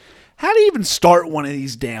how do you even start one of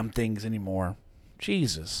these damn things anymore?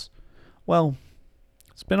 Jesus. Well,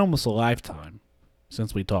 it's been almost a lifetime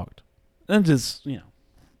since we talked. And just, it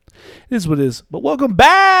is what it is. But welcome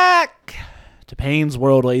back to Payne's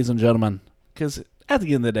World, ladies and gentlemen. Because at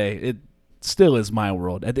the end of the day, it still is my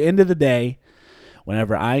world. At the end of the day,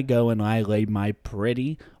 whenever I go and I lay my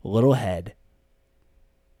pretty little head,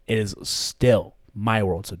 it is still my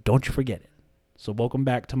world. So don't you forget it. So welcome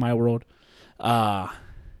back to my world.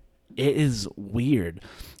 It is weird.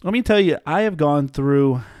 Let me tell you, I have gone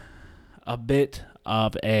through a bit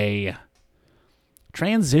of a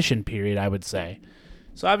transition period, I would say.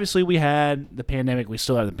 So obviously we had the pandemic. We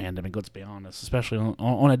still have the pandemic, let's be honest, especially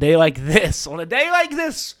on a day like this. On a day like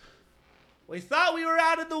this, we thought we were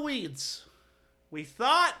out of the weeds. We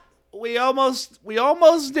thought we almost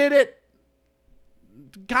did it.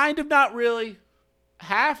 Kind of, not really.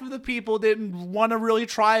 Half of the people didn't want to really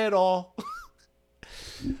try it all.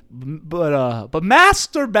 But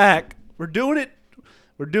masks are back. We're doing it.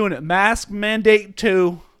 Mask mandate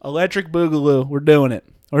 2, electric boogaloo. We're doing it.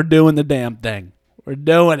 We're doing the damn thing. We're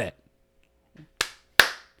doing it.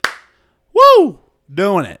 Woo!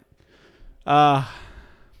 Doing it. Yeah,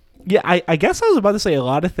 I guess I was about to say a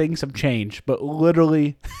lot of things have changed, but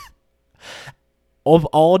literally, of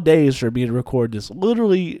all days for me to record this,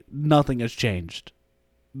 literally nothing has changed.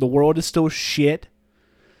 The world is still shit.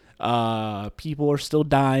 People are still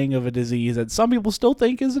dying of a disease that some people still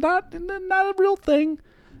think is not a real thing.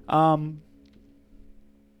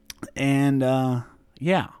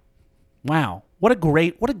 Yeah. Wow. What a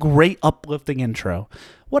great uplifting intro.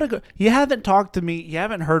 You haven't talked to me, you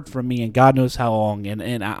haven't heard from me in God knows how long,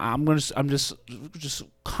 and I'm just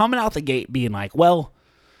coming out the gate being like, well,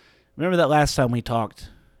 remember that last time we talked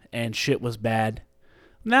and shit was bad?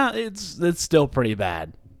 Now it's still pretty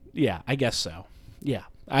bad. Yeah, I guess so. Yeah.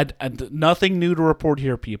 I nothing new to report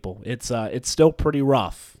here, people. It's still pretty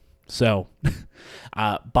rough. So,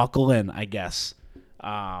 buckle in, I guess.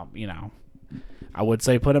 I would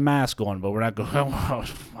say put a mask on, but we're not going.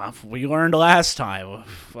 We learned last time.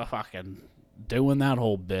 Fucking doing that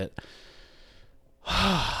whole bit.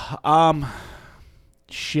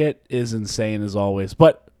 Shit is insane as always.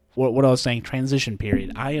 But what I was saying, transition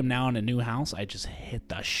period. I am now in a new house. I just hit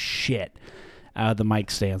the shit out of the mic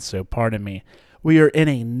stand, so pardon me. We are in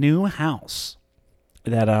a new house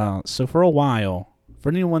that, so for a while, for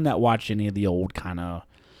anyone that watched any of the old kind of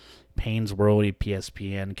Payne's World,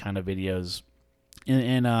 PSPN kind of videos,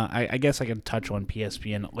 and I guess I can touch on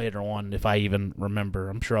PSPN later on if I even remember.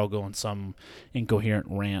 I'm sure I'll go on some incoherent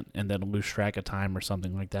rant and then lose track of time or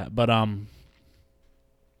something like that. But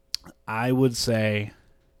I would say,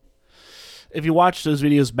 if you watched those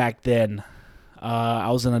videos back then, I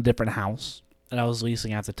was in a different house that I was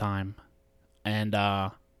leasing at the time. And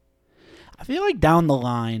I feel like down the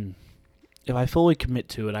line, if I fully commit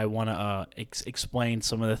to it, I want to explain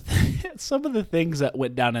some of the things that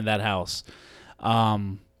went down in that house. But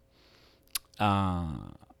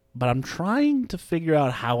I'm trying to figure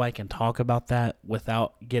out how I can talk about that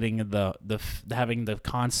without getting having the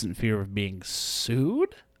constant fear of being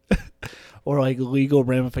sued or like legal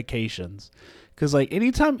ramifications. Because like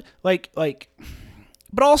anytime like.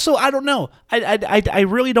 But also, I don't know. I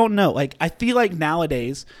really don't know. Like, I feel like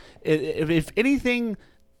nowadays, if anything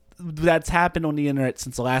that's happened on the internet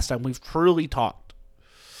since the last time we've truly talked,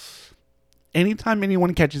 anytime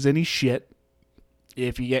anyone catches any shit,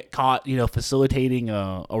 if you get caught, facilitating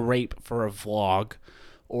a rape for a vlog,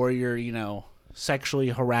 or you're, sexually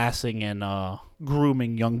harassing and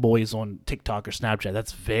grooming young boys on TikTok or Snapchat,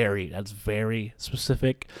 that's very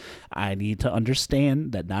specific. I need to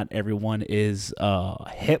understand that not everyone is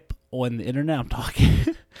hip on the internet. I'm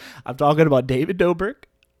talking about David Dobrik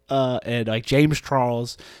and like James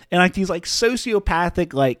Charles and like these like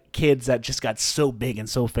sociopathic like kids that just got so big and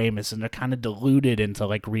so famous, and they're kind of deluded into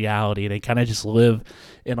like reality. They kind of just live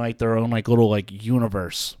in like their own like little like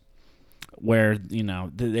universe where,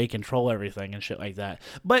 they control everything and shit like that.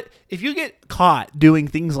 But if you get caught doing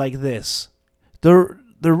things like this, they're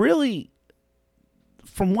really,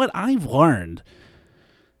 from what I've learned,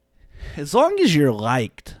 as long as you're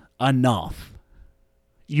liked enough,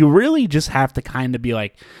 you really just have to kind of be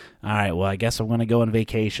like, all right, well, I guess I'm going to go on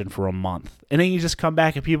vacation for a month. And then you just come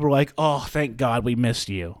back and people are like, oh, thank God we missed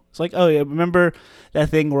you. It's like, oh, yeah, remember that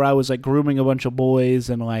thing where I was like grooming a bunch of boys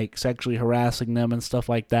and like sexually harassing them and stuff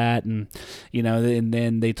like that? And, and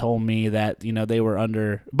then they told me that, they were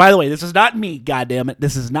under. By the way, this is not me, goddammit.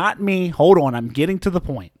 This is not me. Hold on. I'm getting to the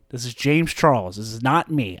point. This is James Charles. This is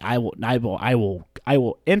not me. I will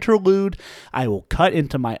interlude. I will cut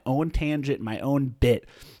into my own tangent, my own bit.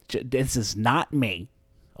 This is not me.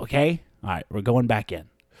 Okay? All right, we're going back in.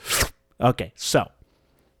 Okay, so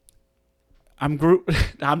I'm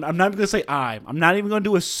not even gonna say I'm not even going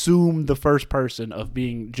to assume the first person of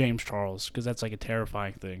being James Charles, because that's like a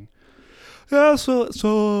terrifying thing. Yeah,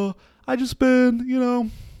 so I just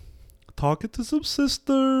been, talking to some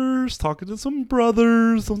sisters, talking to some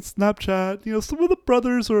brothers on Snapchat. Some of the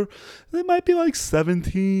brothers they might be like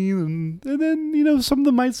 17, and then, some of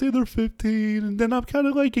them might say they're 15, and then I'm kind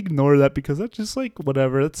of like ignore that because that's just like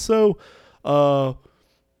whatever. It's so,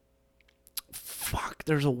 fuck,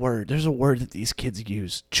 there's a word that these kids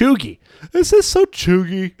use. Chuggy. This is so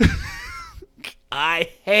chuggy. I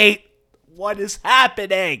hate what is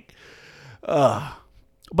happening.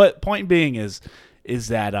 But point being is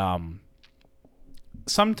that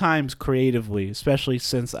sometimes creatively, especially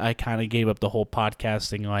since I kind of gave up the whole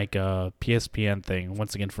podcasting like PSPN thing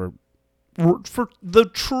once again for the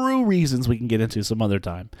true reasons we can get into some other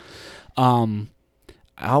time. I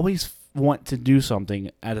always want to do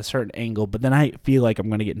something at a certain angle, but then I feel like I'm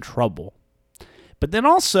going to get in trouble. But then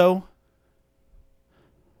also,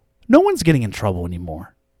 no one's getting in trouble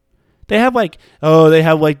anymore. They have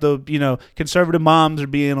the conservative moms are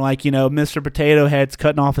being like, Mr. Potato Head's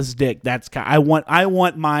cutting off his dick. I want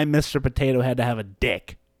my Mr. Potato Head to have a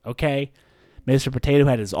dick. Okay, Mr. Potato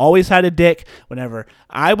Head has always had a dick. Whenever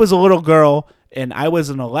I was a little girl and I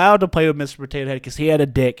wasn't allowed to play with Mr. Potato Head because he had a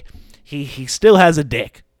dick, he still has a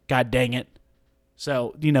dick. God dang it.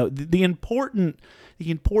 So, the important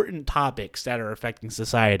topics that are affecting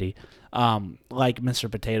society, like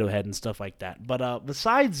Mr. Potato Head and stuff like that. But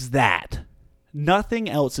besides that, nothing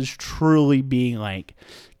else is truly being like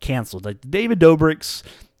canceled. Like the David Dobrik's,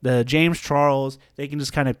 the James Charles, they can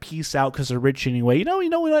just kind of peace out because they're rich anyway. You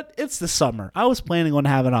know what? It's the summer. I was planning on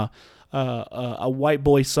having a white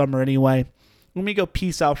boy summer anyway. Let me go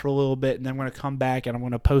peace out for a little bit, and then I'm going to come back, and I'm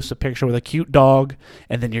going to post a picture with a cute dog,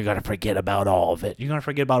 and then you're going to forget about all of it. You're going to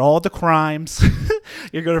forget about all the crimes.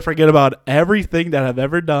 You're going to forget about everything that I've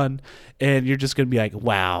ever done, and you're just going to be like,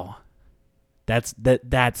 wow, that's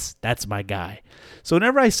my guy. So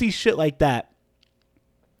whenever I see shit like that,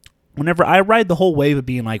 whenever I ride the whole wave of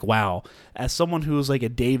being like, wow, as someone who was like a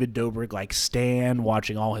David Dobrik like stan,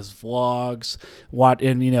 watching all his vlogs,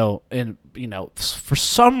 for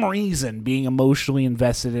some reason being emotionally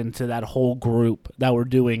invested into that whole group that were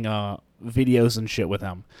doing videos and shit with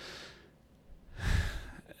him.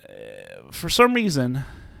 For some reason,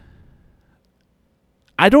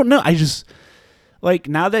 I don't know. I just like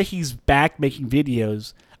now that he's back making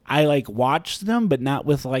videos, I like watch them, but not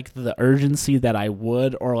with like the urgency that I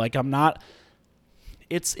would, or like I'm not.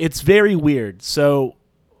 It's very weird. So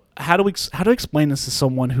how do explain this to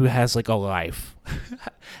someone who has like a life?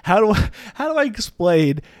 how do I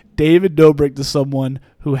explain David Dobrik to someone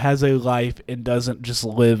who has a life and doesn't just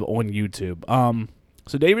live on YouTube?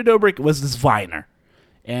 So David Dobrik was this Viner,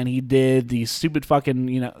 and he did these stupid fucking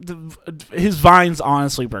his Vines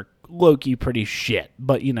honestly were low-key pretty shit,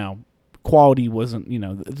 but quality wasn't,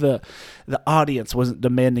 the audience wasn't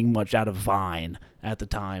demanding much out of Vine at the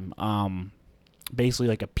time. Basically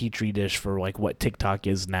like a petri dish for like what TikTok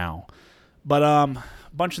is now. But a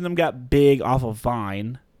bunch of them got big off of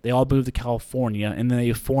Vine. They all moved to California, and then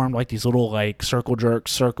they formed like these little like circle jerk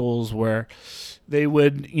circles where they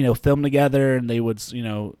would, film together, and they would,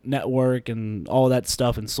 network and all that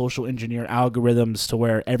stuff and social engineer algorithms to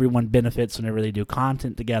where everyone benefits whenever they do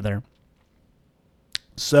content together.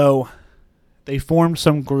 So they formed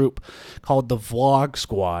some group called the Vlog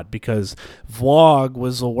Squad because vlog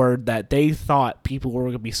was a word that they thought people were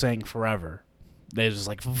going to be saying forever. They was just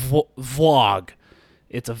like, vlog.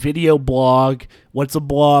 It's a video blog. What's a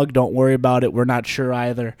blog? Don't worry about it. We're not sure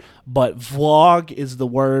either. But vlog is the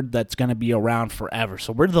word that's going to be around forever.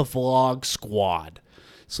 So we're the Vlog Squad.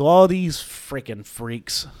 So all these freaking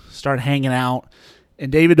freaks start hanging out.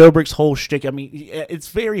 And David Dobrik's whole shtick, I mean, it's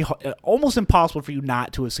very almost impossible for you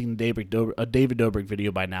not to have seen a David Dobrik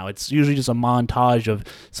video by now. It's usually just a montage of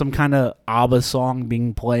some kind of ABBA song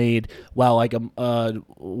being played while like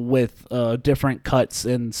with different cuts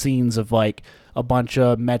and scenes of like a bunch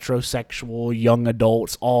of metrosexual young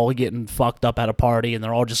adults all getting fucked up at a party, and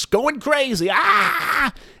they're all just going crazy.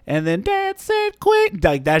 And then dance it quick.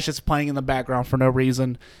 Like that's just playing in the background for no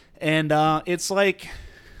reason. And it's like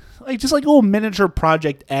just like little miniature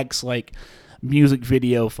Project X like music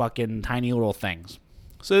video fucking tiny little things.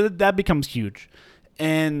 So that becomes huge.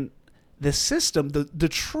 And the system, the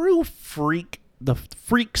true freak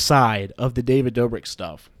side of the David Dobrik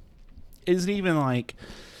stuff isn't even like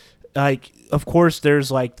of course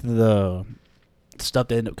there's like the stuff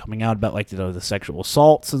that ended up coming out about like the sexual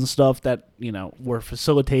assaults and stuff that were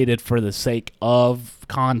facilitated for the sake of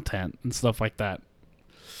content and stuff like that.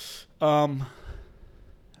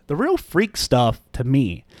 The real freak stuff to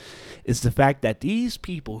me is the fact that these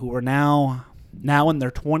people who are now in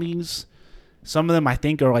their 20s, some of them I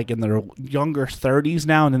think are like in their younger 30s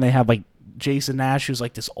now, and then they have like Jason Nash, who's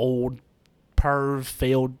like this old perv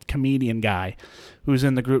failed comedian guy who's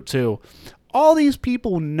in the group too. All these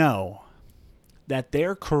people know that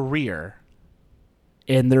their career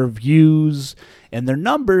and their views and their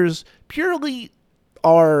numbers purely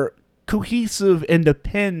are cohesive and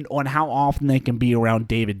depend on how often they can be around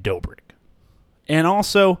David Dobrik. And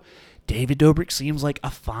also, David Dobrik seems like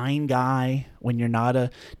a fine guy when you're not a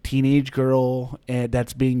teenage girl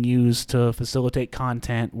that's being used to facilitate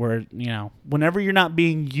content where, whenever you're not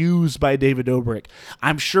being used by David Dobrik,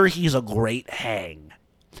 I'm sure he's a great hang.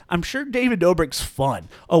 I'm sure David Dobrik's fun.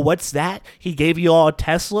 Oh, what's that? He gave you all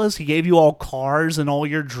Teslas? He gave you all cars and all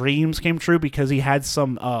your dreams came true because he had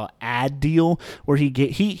some ad deal where he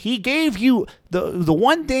gave you the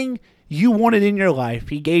one thing you wanted in your life.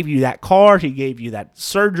 He gave you that car. He gave you that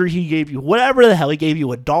surgery. He gave you whatever the hell. He gave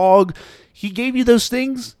you a dog. He gave you those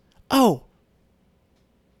things. Oh,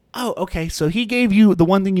 okay. So he gave you the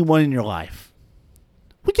one thing you wanted in your life.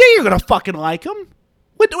 Well, yeah, you're going to fucking like him.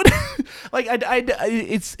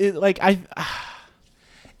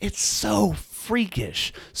 It's so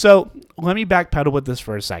freakish. So let me backpedal with this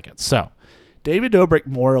for a second. So David Dobrik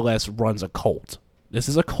more or less runs a cult. This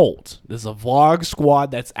is a cult. This is a vlog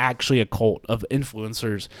squad that's actually a cult of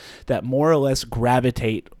influencers that more or less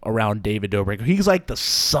gravitate around David Dobrik. He's like the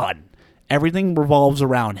sun. Everything revolves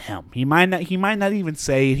around him. He might not even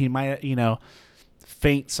say it. He might,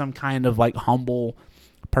 feint some kind of like humble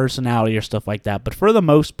personality or stuff like that, but for the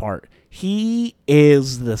most part, he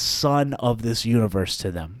is the sun of this universe to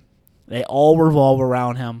them. They all revolve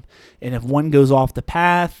around him, and if one goes off the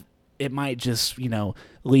path, it might just,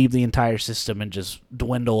 leave the entire system and just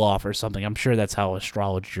dwindle off or something. I'm sure that's how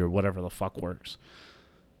astrology or whatever the fuck works.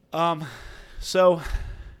 So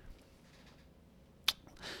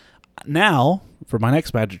now for my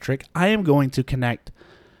next magic trick, I am going to connect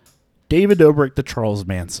David Dobrik to Charles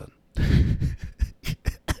Manson.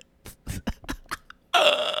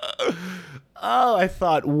 Oh, I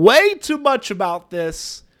thought way too much about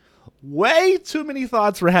this. Way too many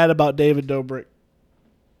thoughts were had about David Dobrik.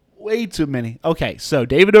 Way too many. Okay, so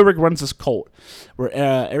David Dobrik runs this cult where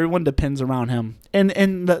everyone depends around him, and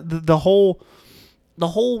the whole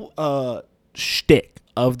shtick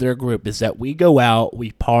of their group is that we go out,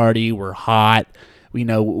 we party, we're hot, we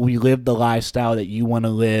live the lifestyle that you want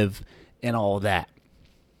to live, and all that.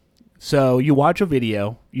 So you watch a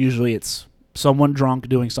video. Usually it's someone drunk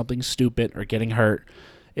doing something stupid or getting hurt.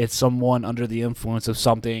 It's someone under the influence of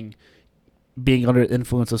something, being under the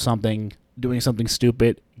influence of something, doing something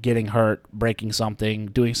stupid, getting hurt, breaking something,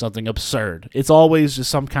 doing something absurd. It's always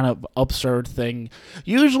just some kind of absurd thing,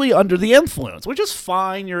 usually under the influence, which is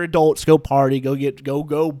fine. You're adults, go party,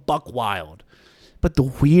 go buck wild. But the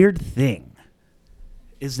weird thing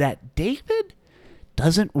is that David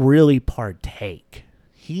doesn't really partake.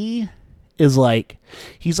 He's like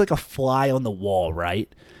a fly on the wall,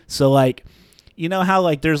 right? So like, how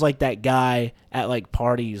like there's like that guy at like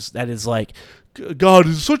parties that is like, God,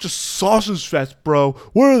 it's such a sausage fest, bro.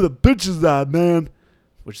 Where are the bitches at, man?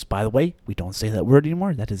 Which is, by the way, we don't say that word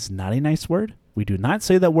anymore. That is not a nice word. We do not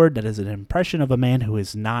say that word. That is an impression of a man who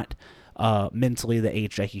is not mentally the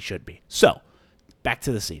age that he should be. So, back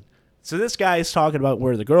to the scene. So this guy is talking about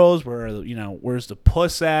where are the girls, where's the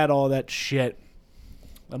puss at, all that shit.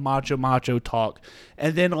 The macho talk.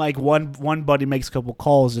 And then like one buddy makes a couple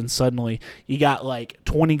calls and suddenly you got like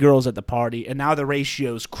 20 girls at the party, and now the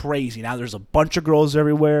ratio's crazy. Now there's a bunch of girls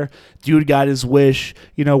everywhere. Dude got his wish.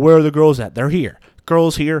 Where are the girls at? They're here.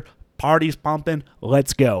 Girls here. Party's pumping.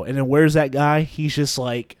 Let's go. And then where's that guy? He's just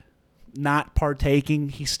like not partaking.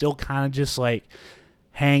 He's still kind of just like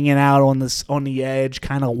hanging out on the edge,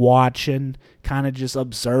 kind of watching, kind of just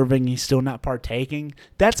observing. He's still not partaking.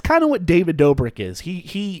 That's kind of what David Dobrik is.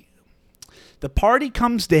 The party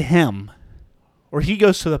comes to him, or he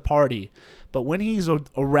goes to the party, but when he's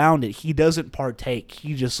around it, he doesn't partake.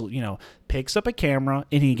 He just, picks up a camera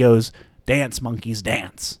and he goes, "Dance, monkeys,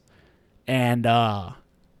 dance." And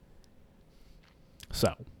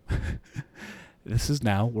so this is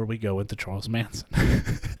now where we go into Charles Manson.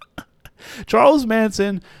 Charles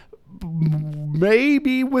Manson,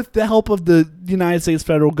 maybe with the help of the United States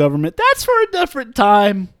federal government, that's for a different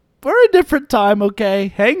time. For a different time,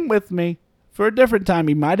 okay? Hang with me. For a different time,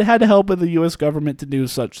 he might have had the help of the U.S. government to do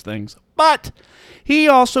such things. But he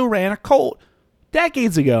also ran a cult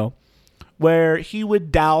decades ago where he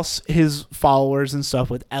would douse his followers and stuff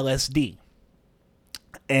with LSD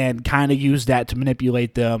and kind of use that to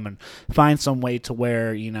manipulate them and find some way to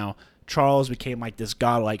where, Charles became like this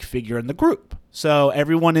godlike figure in the group. So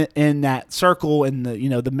everyone in that circle, in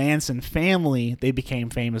the Manson family, they became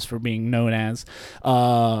famous for being known as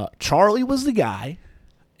Charlie was the guy,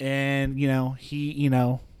 and he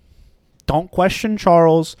don't question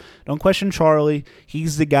Charles, don't question Charlie.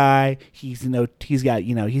 He's the guy. He's he's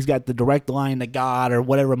got the direct line to God or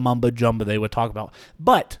whatever mumbo jumbo they would talk about.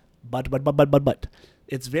 But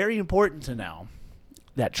it's very important to know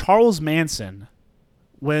that Charles Manson,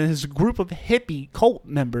 when his group of hippie cult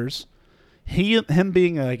members, him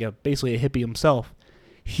being basically a hippie himself,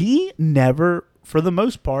 he never, for the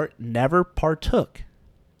most part, never partook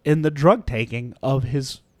in the drug taking of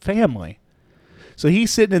his family. So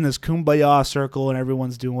he's sitting in this kumbaya circle and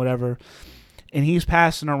everyone's doing whatever, and he's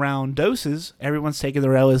passing around doses. Everyone's taking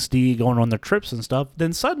their LSD, going on their trips and stuff.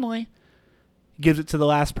 Then suddenly, he gives it to the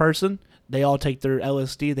last person. They all take their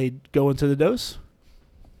LSD. They go into the dose.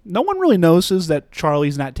 No one really notices that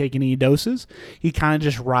Charlie's not taking any doses. He kind of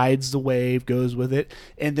just rides the wave, goes with it.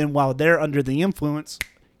 And then while they're under the influence,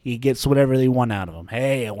 he gets whatever they want out of him.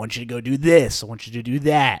 Hey, I want you to go do this. I want you to do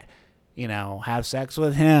that. Have sex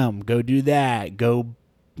with him. Go do that. Go,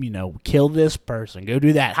 kill this person. Go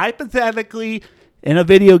do that. Hypothetically, in a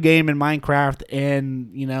video game in Minecraft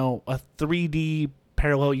and, a 3D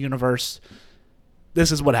parallel universe,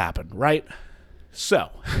 this is what happened, right? So,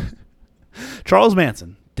 Charles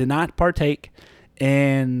Manson did not partake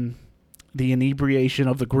in the inebriation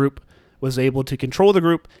of the group, was able to control the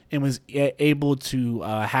group, and was able to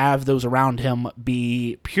have those around him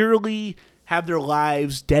be purely have their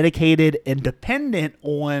lives dedicated and dependent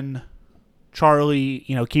on Charlie,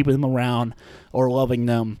 keeping them around or loving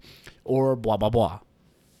them or blah, blah, blah.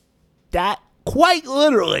 That quite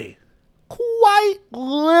literally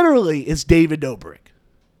is David Dobrik.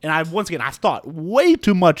 And I've thought way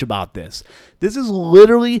too much about this. This is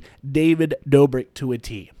literally David Dobrik to a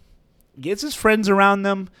T. Gets his friends around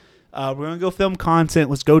them. We're going to go film content.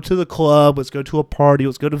 Let's go to the club. Let's go to a party.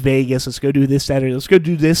 Let's go to Vegas. Let's go do this Saturday. Let's go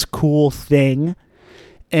do this cool thing.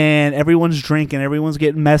 And everyone's drinking. Everyone's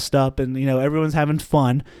getting messed up. And, everyone's having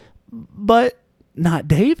fun. But not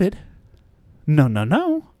David.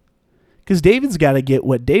 No. Because David's got to get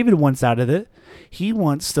what David wants out of it. He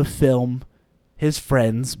wants to film his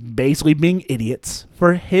friends basically being idiots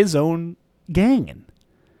for his own gain.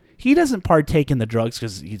 He doesn't partake in the drugs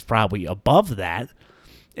because he's probably above that.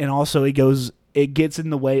 And also it gets in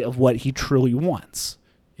the way of what he truly wants.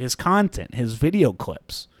 His content, his video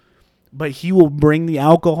clips. But he will bring the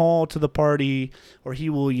alcohol to the party, or he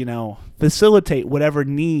will, facilitate whatever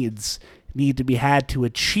need to be had to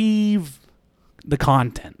achieve the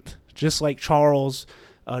content. Just like Charlie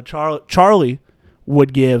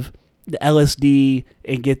would give the LSD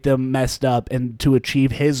and get them messed up and to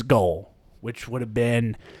achieve his goal, which would have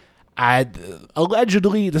been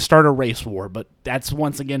allegedly to start a race war, but that's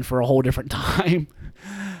once again for a whole different time.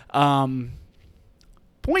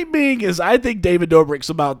 Point being is, I think David Dobrik's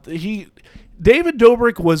David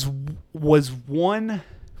Dobrik was one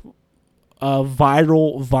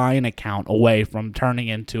viral Vine account away from turning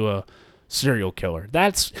into a serial killer.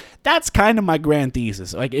 That's kind of my grand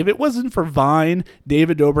thesis. Like, if it wasn't for Vine,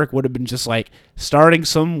 David Dobrik would have been just like starting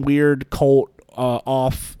some weird cult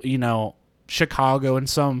off, Chicago in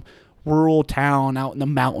some rural town out in the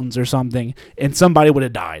mountains or something, and somebody would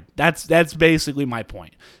have died. That's basically my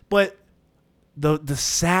point. But the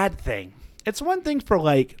sad thing, it's one thing for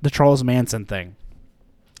like the Charles Manson thing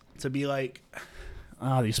to be like,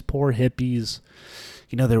 these poor hippies,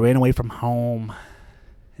 they ran away from home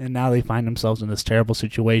and now they find themselves in this terrible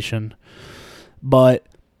situation. But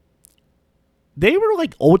they were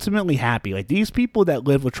like ultimately happy. Like, these people that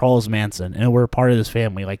lived with Charles Manson and were a part of this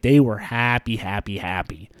family, like, they were happy.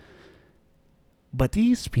 But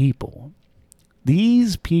these people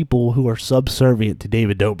who are subservient to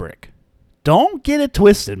David Dobrik, don't get it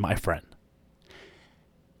twisted, my friend.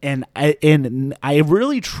 And I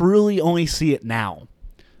really truly only see it now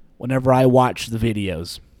whenever I watch the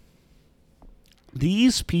videos.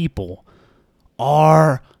 These people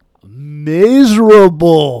are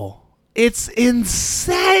miserable. It's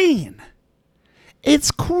insane.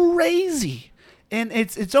 It's crazy. And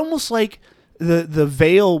it's almost like the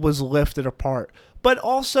veil was lifted apart. But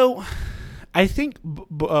also, I think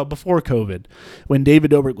before COVID, when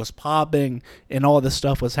David Dobrik was popping and all this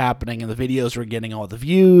stuff was happening and the videos were getting all the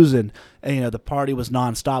views and the party was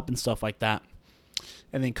nonstop and stuff like that.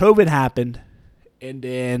 And then COVID happened, and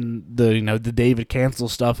then the David cancel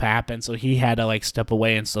stuff happened, so he had to like step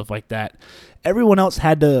away and stuff like that. Everyone else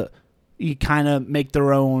had to kind of make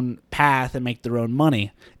their own path and make their own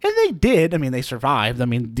money. And they did. I mean, they survived. I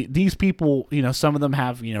mean, these people, some of them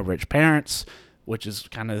have, rich parents. which is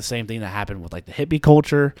kind of the same thing that happened with like the hippie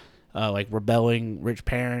culture, like rebelling rich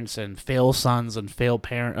parents and fail sons and fail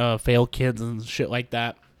kids and shit like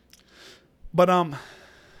that. But a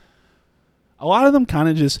lot of them kind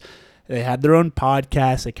of just, they had their own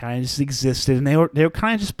podcast. They kind of just existed, and they were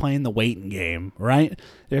kind of just playing the waiting game, right?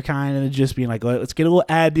 They're kind of just being like, let's get a little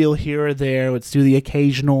ad deal here or there. Let's do the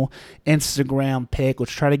occasional Instagram pic.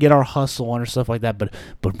 Let's try to get our hustle on or stuff like that. But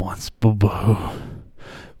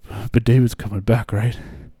David's coming back, right?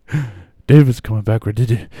 David's coming back, right?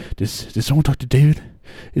 Did someone talk to David?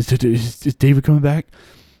 Is David coming back?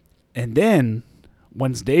 And then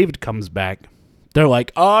once David comes back, they're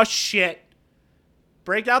like, oh shit.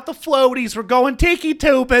 Break out the floaties. We're going tiki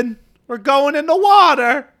tubing. We're going in the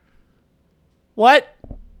water. What?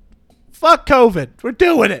 Fuck COVID. We're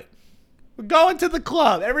doing it. We're going to the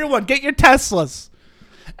club. Everyone, get your Teslas.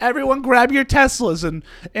 Everyone, grab your Teslas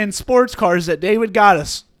and sports cars that David got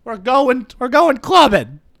us. We're going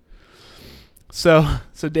clubbing. So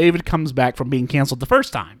David comes back from being canceled the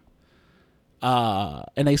first time.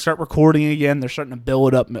 And they start recording again. They're starting to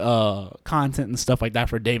build up content and stuff like that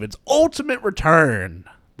for David's ultimate return.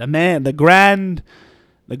 The grand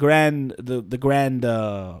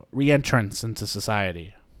re-entrance into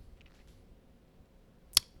society.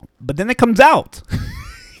 But then it comes out.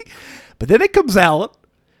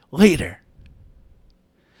 Later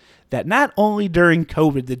that not only during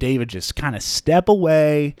COVID did David just kind of step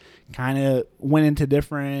away, kind of went into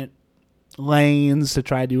different lanes to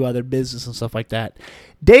try to do other business and stuff like that.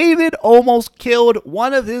 David almost killed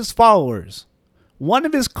one of his followers. One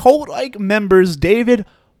of his cult-like members, David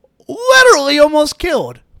literally almost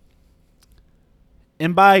killed.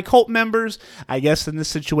 And by cult members, I guess in this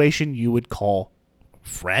situation you would call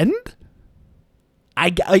friend?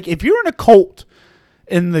 Like if you're in a cult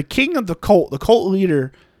and the king of the cult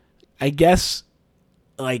leader, I guess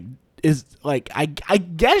I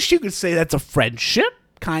guess you could say that's a friendship,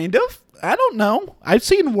 kind of. I don't know. I've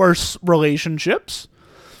seen worse relationships.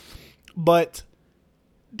 But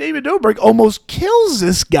David Dobrik almost kills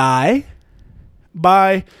this guy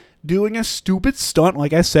by doing a stupid stunt.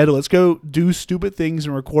 Like I said, let's go do stupid things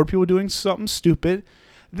and record people doing something stupid.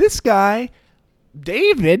 This guy,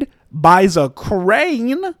 David, buys a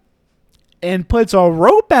crane and puts a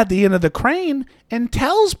rope at the end of the crane and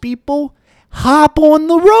tells people, hop on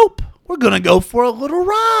the rope. We're going to go for a little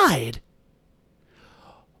ride.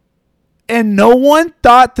 And no one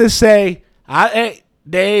thought to say, hey,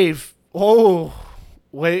 Dave,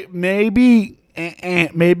 wait, maybe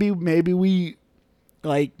we,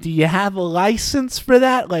 like, do you have a license for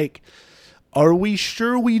that? Like, are we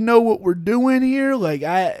sure we know what we're doing here? Like,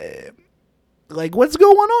 what's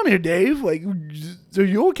going on here, Dave? Like, are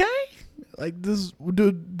you okay? Like,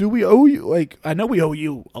 do we owe you? Like, I know we owe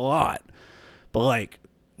you a lot, but, like,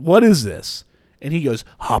 what is this? And he goes,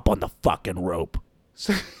 hop on the fucking rope.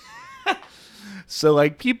 So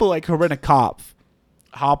like, people like Corinna Kopf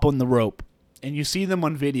hop on the rope, and you see them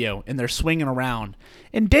on video, and they're swinging around.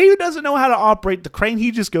 And David doesn't know how to operate the crane.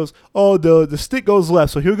 He just goes, oh, the stick goes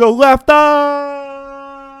left, so he'll go left.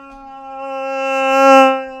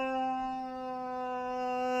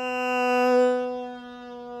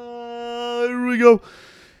 Here we go.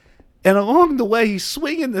 And along the way, he's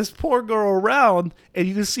swinging this poor girl around, and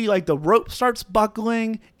you can see, like, the rope starts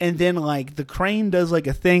buckling, and then, like, the crane does, like,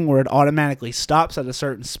 a thing where it automatically stops at a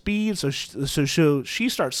certain speed, so she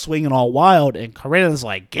starts swinging all wild, and Corinna's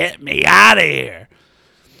like, get me out of here.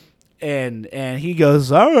 And he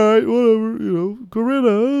goes, all right, whatever,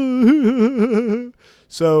 Corinna.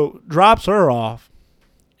 So, drops her off,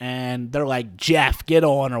 and they're like, Jeff, get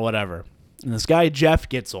on, or whatever. And this guy, Jeff,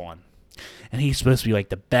 gets on. And he's supposed to be like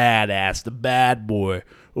the badass, the bad boy,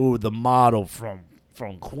 the model from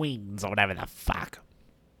Queens or whatever the fuck.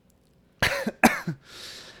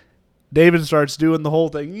 David starts doing the whole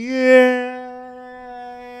thing. Yeah.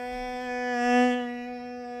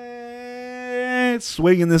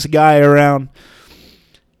 Swinging this guy around.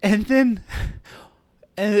 And then,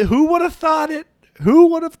 who would have thought it? Who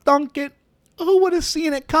would have thunk it? Who would have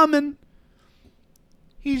seen it coming?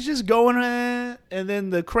 He's just going, and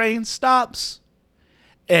then the crane stops,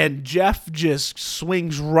 and Jeff just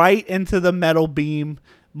swings right into the metal beam,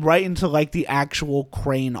 right into, like, the actual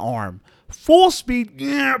crane arm. Full speed,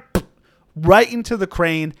 right into the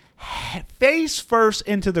crane, face first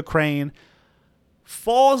into the crane,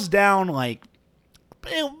 falls down, like,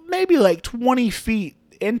 maybe, like, 20 feet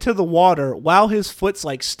into the water while his foot's,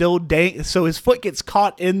 like, still so his foot gets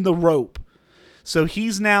caught in the rope. So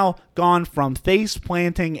he's now gone from face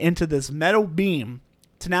planting into this metal beam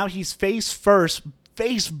to now he's face first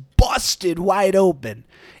face busted wide open,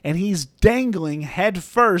 and he's dangling head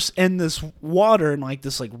first in this water, in like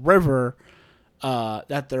this like river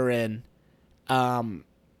that they're in. And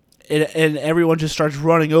everyone just starts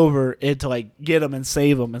running over it to like get him and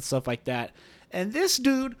save him and stuff like that. And this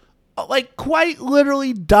dude, like, quite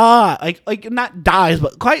literally like not dies,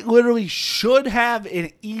 but quite literally should have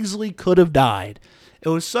and easily could have died. It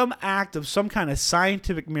was some act of some kind of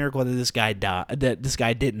scientific miracle that this guy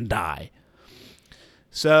didn't die.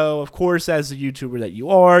 So, of course, as the YouTuber that you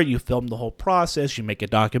are, you film the whole process. You make a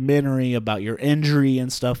documentary about your injury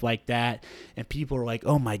and stuff like that. And people are like,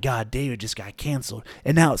 oh my God, David just got canceled.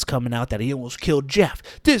 And now it's coming out that he almost killed Jeff.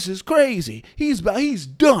 This is crazy. He's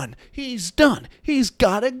done. He's done. He's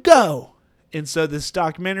got to go. And so this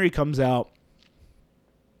documentary comes out.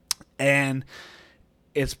 And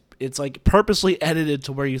it's like purposely edited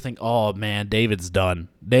to where you think, oh man, David's done.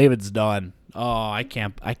 Oh, I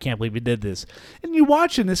can't believe he did this. And you're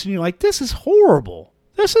watching this and you're like, this is horrible.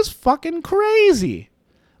 This is fucking crazy.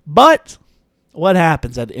 But what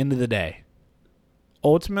happens at the end of the day?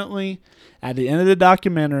 Ultimately, at the end of the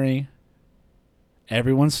documentary,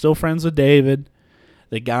 everyone's still friends with David.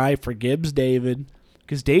 The guy forgives David.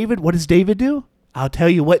 Because David, what does David do? I'll tell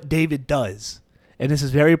you what David does. And this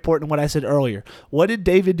is very important, what I said earlier. What did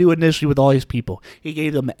David do initially with all these people? He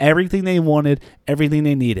gave them everything they wanted, everything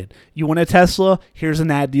they needed. You want a Tesla? Here's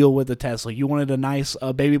an ad deal with a Tesla. You wanted a nice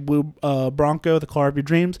baby blue Bronco, the car of your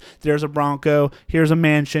dreams? There's a Bronco. Here's a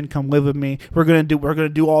mansion. Come live with me. We're gonna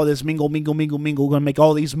do all this mingle. We're gonna make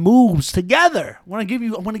all these moves together. I want to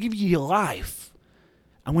give you your life.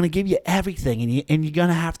 I want to give you everything, and you're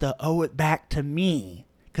gonna have to owe it back to me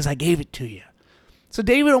because I gave it to you. So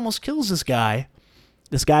David almost kills this guy.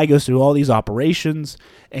 This guy goes through all these operations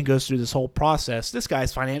and goes through this whole process. This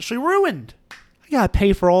guy's financially ruined. I gotta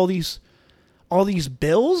pay for all these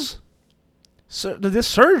bills. So this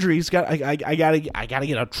surgery's got. I gotta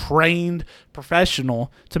get a trained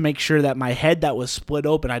professional to make sure that my head that was split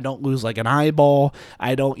open, I don't lose like an eyeball.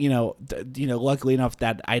 I don't, luckily enough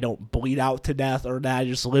that I don't bleed out to death or that I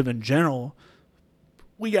just live in general.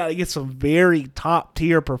 We gotta get some very top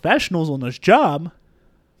tier professionals on this job.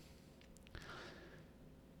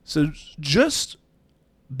 So just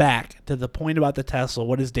back to the point about the Tesla,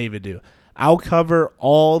 what does David do? I'll cover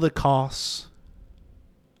all the costs.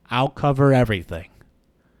 I'll cover everything.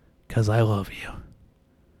 Because I love you.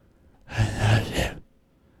 I love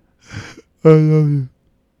you.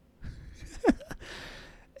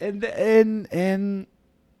 And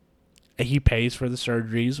he pays for the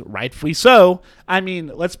surgeries, rightfully so. I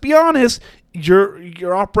mean, let's be honest.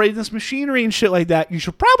 You're operating this machinery and shit like that. You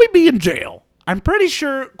should probably be in jail. I'm pretty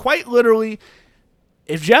sure, quite literally,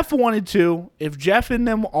 if Jeff wanted to, if Jeff and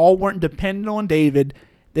them all weren't dependent on David,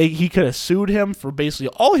 he could have sued him for basically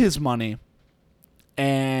all his money,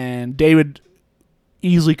 and David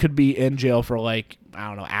easily could be in jail for, like, I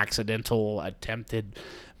don't know, accidental, attempted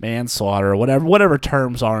manslaughter, or whatever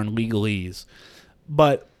terms are in legalese.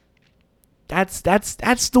 But that's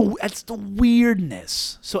the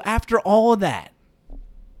weirdness. So after all of that,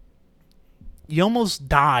 you almost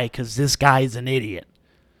die because this guy's an idiot.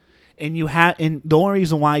 And the only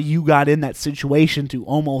reason why you got in that situation to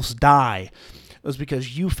almost die was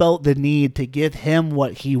because you felt the need to give him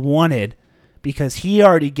what he wanted because he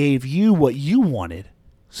already gave you what you wanted.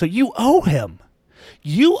 So you owe him.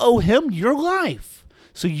 You owe him your life.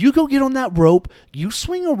 So you go get on that rope, you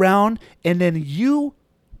swing around, and then you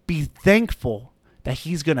be thankful that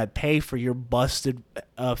he's going to pay for your busted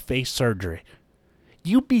face surgery.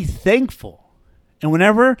 You be thankful. And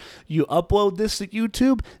whenever you upload this to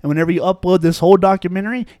YouTube, and whenever you upload this whole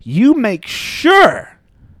documentary, you make sure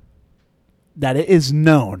that it is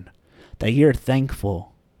known that you're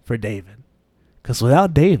thankful for David. Because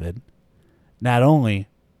without David, not only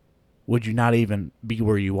would you not even be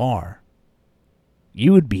where you are,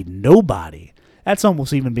 you would be nobody. That's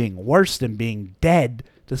almost even being worse than being dead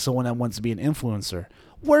to someone that wants to be an influencer.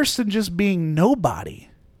 Worse than just being nobody.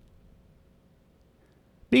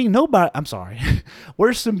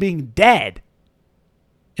 Worse than being dead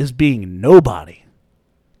is being nobody.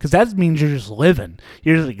 Because that means you're just living.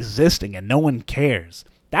 You're just existing and no one cares.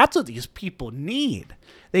 That's what these people need.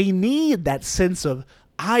 They need that sense of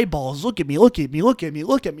eyeballs. Look at me,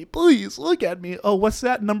 please look at me. Oh, what's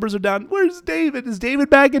that? Numbers are down. Where's David? Is David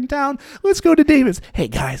back in town? Let's go to David's. Hey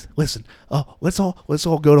guys, listen. Oh, let's all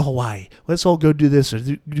go to Hawaii. Let's all go do this or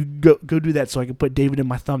go do that so I can put David in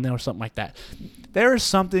my thumbnail or something like that. There is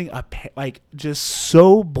something like just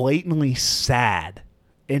so blatantly sad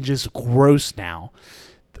and just gross now,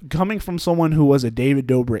 coming from someone who was a David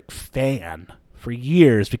Dobrik fan for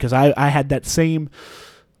years, because I had that same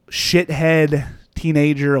shithead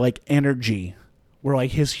teenager like energy, where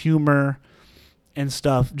like his humor and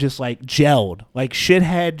stuff just like gelled. Like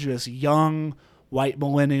shithead, just young white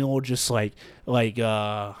millennial, just how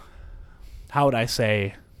would I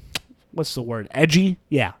say? What's the word? Edgy?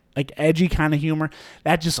 Yeah. Like edgy kind of humor.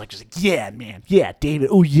 That just like, yeah, man. Yeah, David.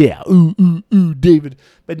 Oh, yeah. Ooh, David.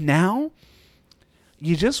 But now,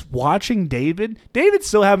 you're just watching David. David's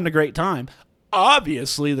still having a great time.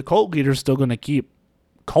 Obviously, the cult leader's still going to keep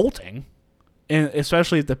culting. And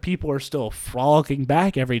especially if the people are still frolicking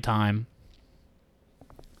back every time.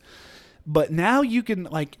 But now you can,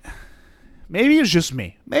 like, maybe it's just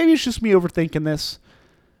me. Maybe it's just me overthinking this.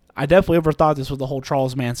 I definitely overthought this with the whole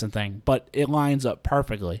Charles Manson thing, but it lines up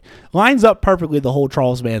perfectly. The whole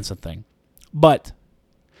Charles Manson thing. But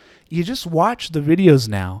you just watch the videos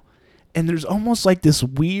now, and there's almost like this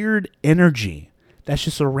weird energy that's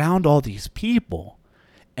just around all these people.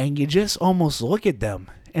 And you just almost look at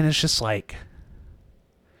them, and it's just like,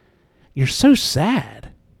 you're so sad.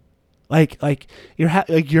 Like you're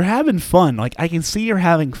having fun. Like, I can see you're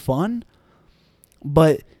having fun,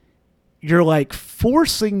 but you're like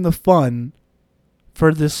forcing the fun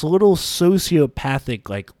for this little sociopathic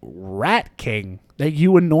like rat king that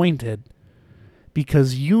you anointed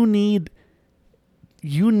because you need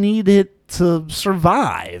it to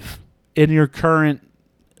survive in your current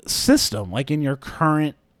system, like in your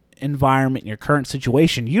current environment, in your current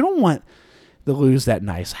situation. You don't want to lose that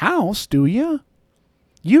nice house, do you?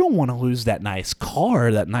 You don't want to lose that nice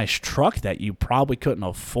car, that nice truck that you probably couldn't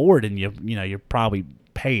afford, and you're probably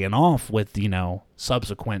paying off with,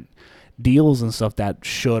 subsequent deals and stuff that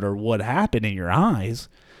should or would happen in your eyes.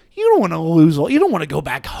 You don't want to lose. You don't want to go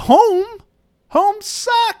back home. Home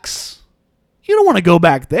sucks. You don't want to go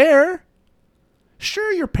back there.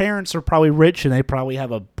 Sure, your parents are probably rich and they probably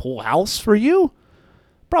have a pool house for you.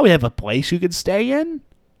 Probably have a place you could stay in.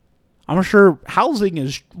 I'm sure housing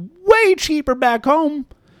is way cheaper back home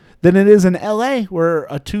than it is in LA, where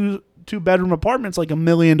a two-bedroom apartment's like $1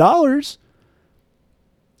 million.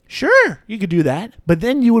 Sure, you could do that, but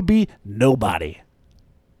then you would be nobody.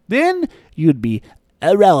 Then you'd be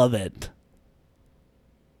irrelevant.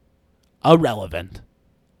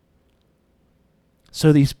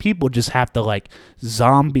 So these people just have to like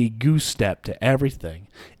zombie goose step to everything.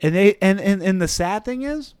 And the sad thing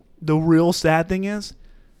is, the real sad thing is,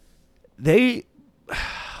 they're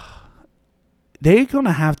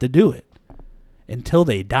gonna have to do it until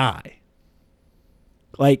they die.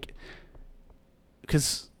 Like,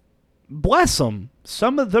 because bless them,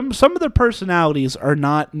 some of their personalities are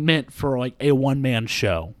not meant for like a one-man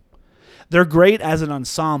show. They're great as an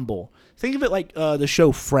ensemble. Think of it like the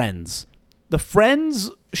show Friends. The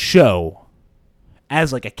Friends show,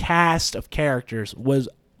 as like a cast of characters, was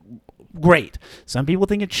great. Some people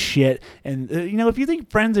think it's shit, and if you think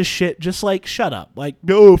Friends is shit, just like shut up. Like,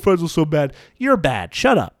 oh, Friends was so bad. You're bad.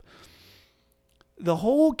 Shut up. The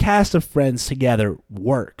whole cast of Friends together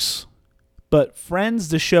works. But Friends,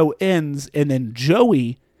 the show ends, and then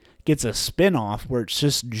Joey gets a spin-off where it's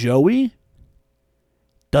just Joey.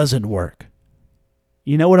 Doesn't work.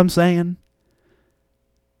 You know what I'm saying?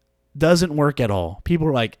 Doesn't work at all. People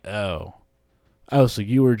are like, oh, so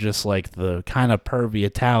you were just like the kind of pervy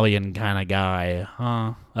Italian kind of guy,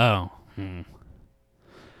 huh? Oh.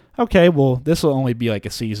 Okay, well, this will only be like a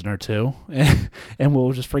season or two, and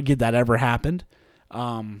we'll just forget that ever happened.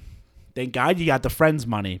 Thank God you got the Friends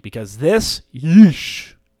money, because this,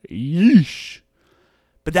 yeesh.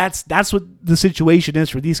 But that's what the situation is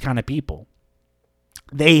for these kind of people.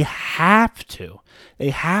 They have to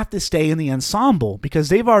stay in the ensemble, because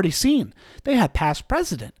they've already seen, they have past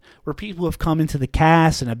precedent where people have come into the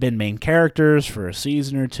cast and have been main characters for a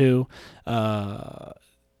season or two,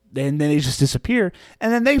 then they just disappear,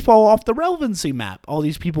 and then they fall off the relevancy map. All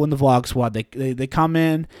these people in the Vlog Squad, they come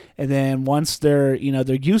in, and then once their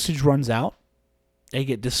usage runs out, they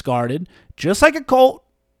get discarded, just like a cult,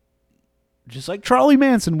 just like Charlie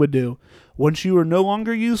Manson would do. Once you are no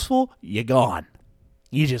longer useful, you're gone.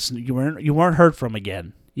 You weren't heard from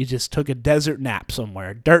again. You just took a dirt nap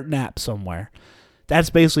somewhere. That's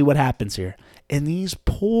basically what happens here. And these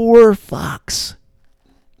poor fucks,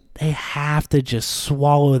 they have to just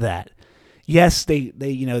swallow that. Yes, they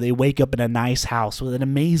wake up in a nice house with an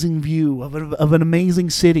amazing view of an amazing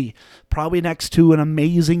city, probably next to an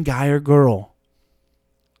amazing guy or girl.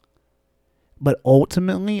 But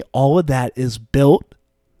ultimately, all of that is built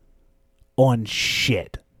on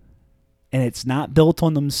shit. And it's not built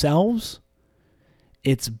on themselves.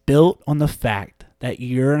 It's built on the fact that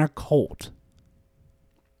you're in a cult.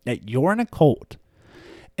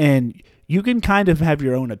 And You can kind of have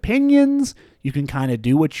your own opinions. You can kind of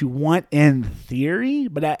do what you want in theory.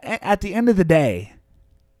 But at the end of the day,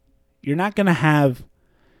 you're not going to have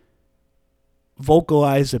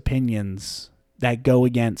vocalized opinions that go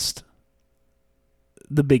against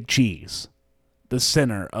the big cheese, the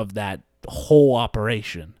center of that whole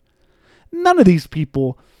operation. None of these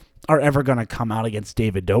people are ever going to come out against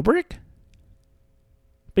David Dobrik,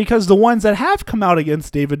 because the ones that have come out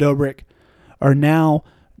against David Dobrik are now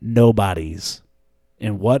nobodies.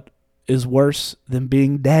 And what is worse than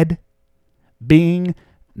being dead? Being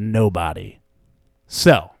nobody.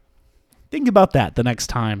 So, think about that the next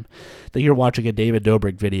time that you're watching a David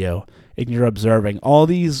Dobrik video and you're observing all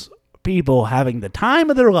these people having the time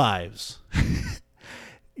of their lives.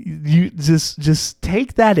 You just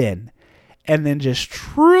take that in and then just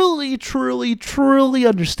truly, truly, truly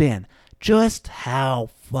understand just how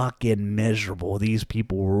fucking miserable these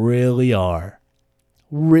people really are.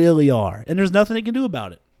 Really are. And there's nothing they can do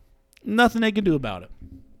about it. Nothing they can do about it.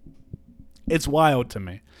 It's wild to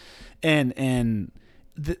me. And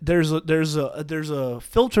there's a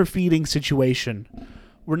filter feeding situation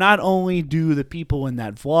where not only do the people in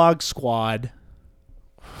that vlog squad,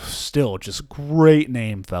 still just great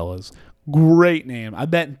name, fellas, great name. I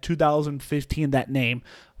bet in 2015 that name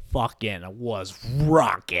fucking was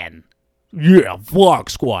rocking. Yeah, vlog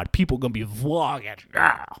squad. People gonna be vlogging.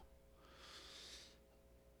 Yeah.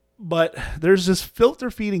 But there's this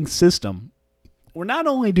filter feeding system where not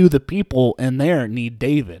only do the people in there need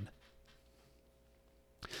David,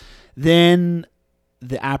 then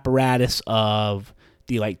the apparatus of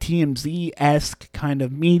the like TMZ-esque kind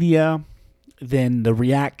of media, then the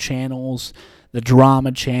React channels, the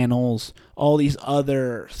drama channels, all these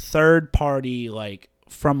other third-party, like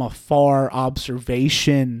from afar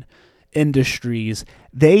observation industries,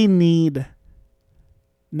 they need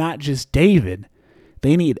not just David,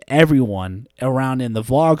 they need everyone around in the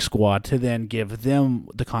vlog squad to then give them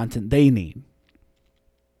the content they need.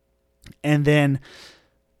 And then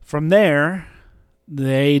from there,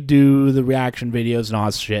 they do the reaction videos and all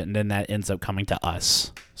that shit, and then that ends up coming to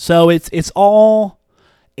us. So it's all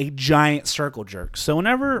a giant circle jerk. So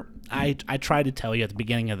whenever I try to tell you at the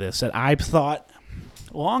beginning of this that I've thought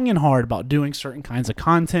long and hard about doing certain kinds of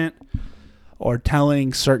content or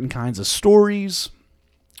telling certain kinds of stories,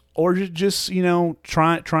 or just, you know,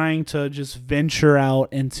 trying to just venture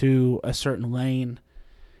out into a certain lane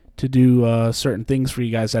to do certain things for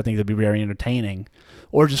you guys I think that'd be very entertaining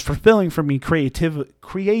or just fulfilling for me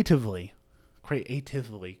creatively,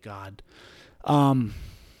 God. And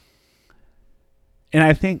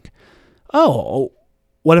I think, oh,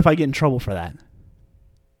 what if I get in trouble for that?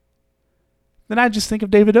 Then I just think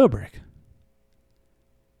of David Dobrik.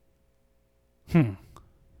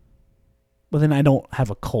 But then I don't have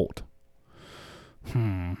a cult.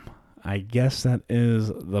 I guess that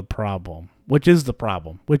is the problem. Which is the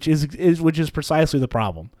problem. Which is precisely the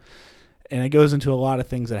problem. And it goes into a lot of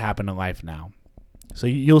things that happen in life now. So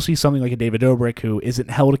you'll see something like a David Dobrik who isn't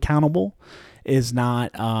held accountable, is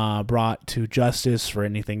not brought to justice for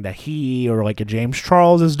anything that he or like a James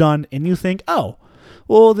Charles has done, and you think, oh,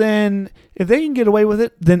 well then if they can get away with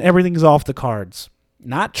it, then everything's off the cards.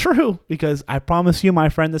 Not true, because I promise you, my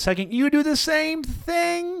friend, the second you do the same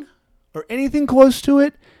thing or anything close to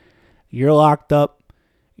it, you're locked up.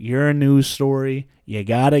 You're a news story. You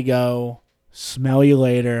gotta go. Smell you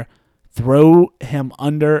later. Throw him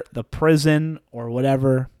under the prison or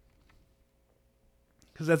whatever.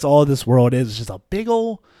 Because that's all this world is. It's just a big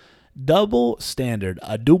old double standard.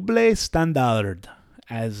 A double standard,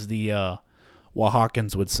 as the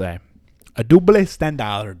Oaxacans would say. A double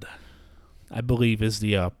standard, I believe, is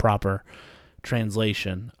the proper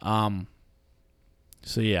translation.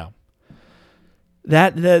 So yeah,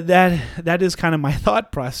 that is kind of my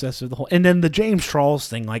thought process of the whole. And then the James Charles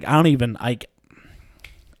thing, like I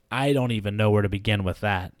don't even know where to begin with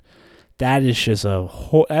that. That is just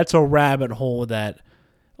that's a rabbit hole that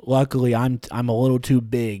luckily I'm a little too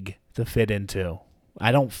big to fit into.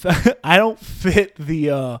 I don't fit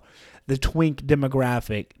the twink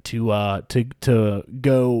demographic to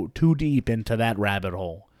go too deep into that rabbit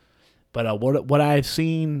hole. But what I've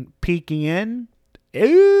seen peeking in,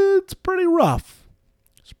 it's pretty rough.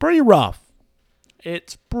 It's pretty rough.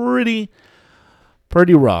 It's pretty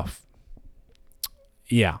rough.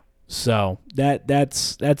 Yeah. So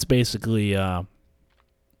that's basically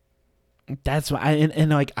that's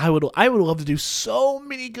why I would love to do so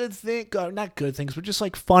many good things, not good things, but just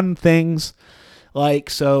like fun things. Like,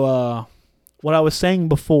 so, what I was saying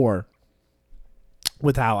before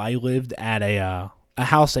with how I lived at a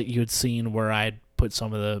house that you had seen where I'd put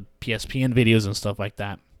some of the PSPN videos and stuff like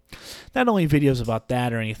that. Not only videos about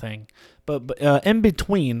that or anything, But in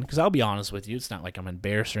between, because I'll be honest with you, it's not like I'm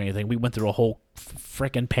embarrassed or anything. We went through a whole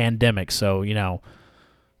freaking pandemic, so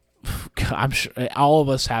I'm sure all of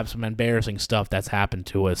us have some embarrassing stuff that's happened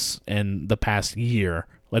to us in the past year.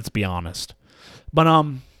 Let's be honest. But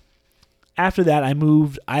after that, I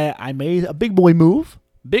moved. I made a big boy moves,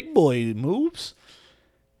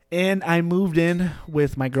 and I moved in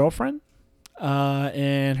with my girlfriend,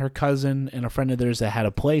 and her cousin and a friend of theirs that had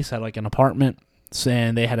a place, had like an apartment.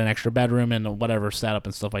 And they had an extra bedroom and whatever setup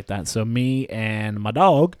and stuff like that. So me and my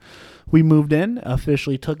dog, we moved in,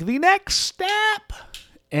 officially took the next step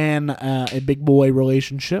in a big boy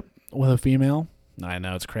relationship with a female. I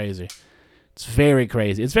know, it's crazy. It's very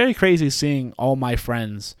crazy. It's very crazy seeing all my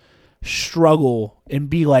friends struggle and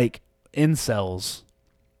be like incels.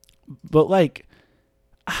 But like,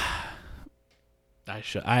 I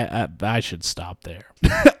should stop there.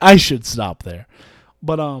 I should stop there.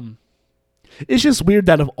 But it's just weird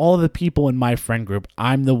that of all the people in my friend group,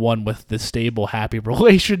 I'm the one with the stable, happy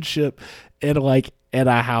relationship and like at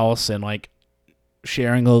a house and like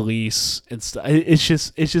sharing a lease and stuff. It's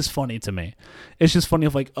just funny to me. It's just funny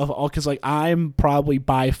because like I'm probably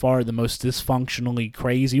by far the most dysfunctionally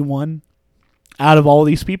crazy one out of all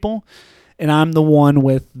these people, and I'm the one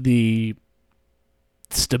with the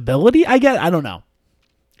stability. I guess I don't know.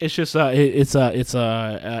 It's just it's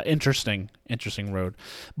a interesting road.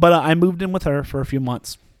 But I moved in with her for a few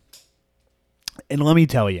months, and let me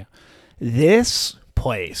tell you, this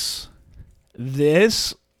place,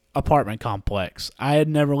 this apartment complex, I have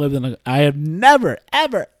never ever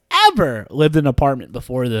lived in an apartment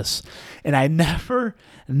before this, and I never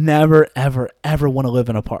ever want to live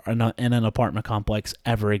in an apartment complex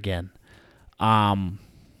ever again.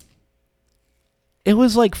 It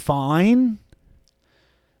was like fine.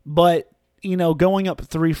 But, going up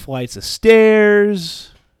 3 flights of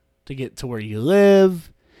stairs to get to where you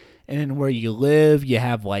live, and then where you live, you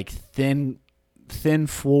have like thin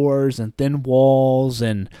floors and thin walls,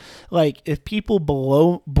 and like if people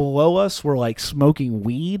below us were like smoking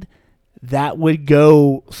weed, that would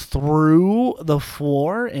go through the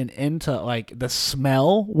floor and into like the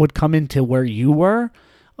smell would come into where you were.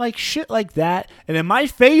 Like shit like that. And then my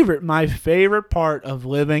favorite part of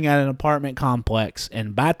living at an apartment complex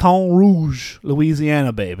in Baton Rouge,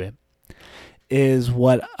 Louisiana, baby, is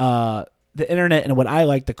what the internet and what I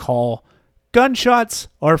like to call gunshots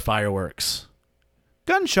or fireworks.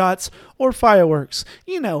 Gunshots or fireworks.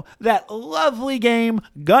 That lovely game,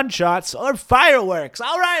 gunshots or fireworks.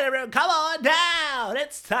 All right, everyone, come on down.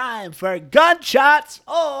 It's time for gunshots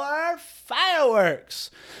or fireworks.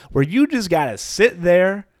 Where you just got to sit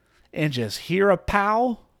there and just hear a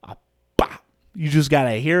pow, a pop. You just got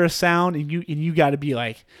to hear a sound, and you got to be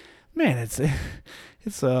like, man, it's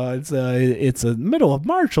a middle of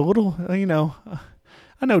March, a little, I know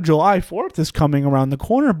July 4th is coming around the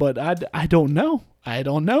corner, but I don't know. I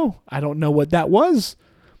don't know what that was.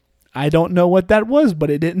 But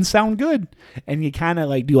it didn't sound good. And you kind of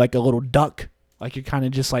like do like a little duck, like you're kind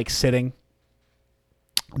of just like sitting,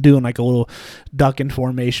 doing like a little duck in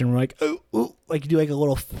formation. We're like, ooh, like you do like a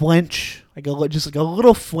little flinch, just like a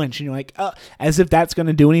little flinch, and you're like, as if that's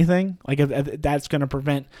gonna do anything, like if that's gonna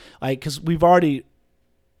prevent, like, because we've already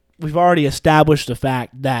established the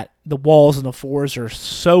fact that the walls and the floors are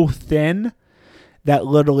so thin that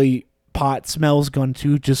literally pot smell is going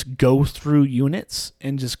to just go through units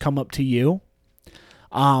and just come up to you.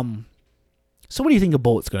 So what do you think a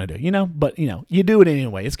bullet's going to do? But you do it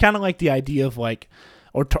anyway. It's kind of like the idea of like,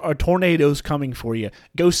 or a tornado's coming for you.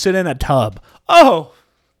 Go sit in a tub. Oh,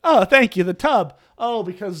 thank you, the tub. Oh,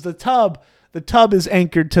 because the tub is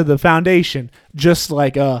anchored to the foundation, just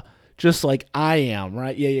like I am,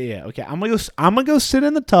 right? Yeah. Okay, I'm gonna go sit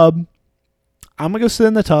in the tub.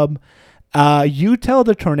 You tell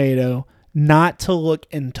the tornado not to look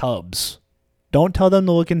in tubs. Don't tell them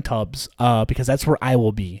to look in tubs, because that's where I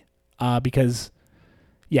will be.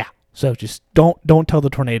 So just don't tell the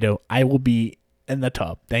tornado I will be in the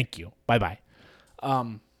tub. Thank you. Bye-bye.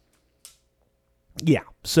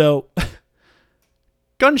 So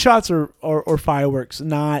gunshots or fireworks,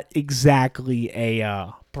 not exactly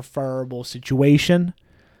a preferable situation.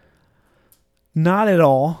 Not at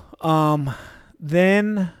all.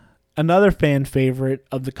 Then another fan favorite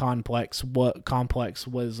of the complex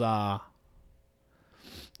was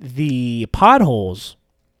the potholes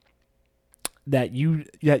that you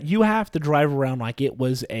have to drive around like it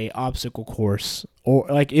was a obstacle course, or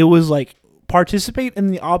like it was like participate in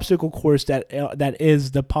the obstacle course that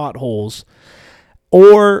is the potholes,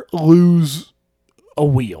 or lose a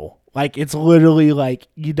wheel. Like, it's literally like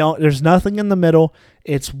there's nothing in the middle.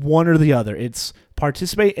 It's one or the other. It's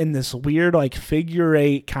participate in this weird, like, figure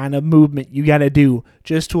eight kind of movement you got to do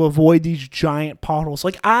just to avoid these giant potholes.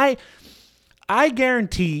 Like, I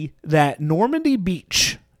guarantee that Normandy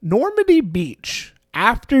Beach,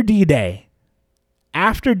 after D-Day,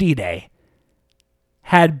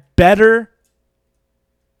 had better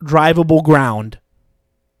drivable ground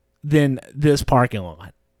than this parking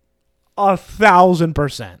lot.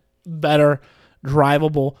 1,000% better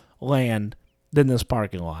drivable land than this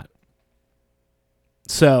parking lot.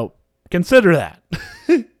 So consider that.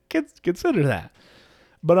 Consider that.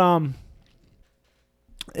 But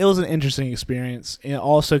it was an interesting experience. And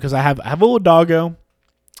also because I have a little doggo,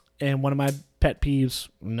 and one of my pet peeves,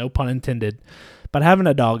 no pun intended, but having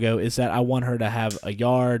a doggo is that I want her to have a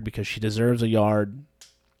yard because she deserves a yard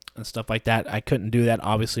and stuff like that. I couldn't do that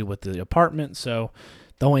obviously with the apartment, so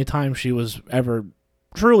the only time she was ever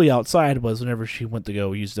truly outside was whenever she went to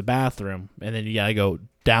go use the bathroom, and then you gotta go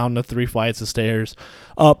down the 3 flights of stairs,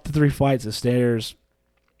 up the 3 flights of stairs,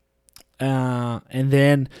 and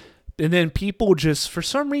then people just, for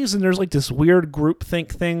some reason, there's like this weird groupthink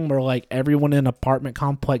thing where like everyone in an apartment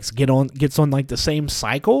complex gets on like the same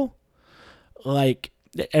cycle, like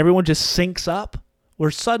everyone just syncs up. Where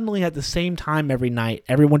suddenly at the same time every night,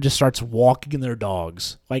 everyone just starts walking their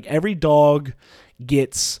dogs. Like every dog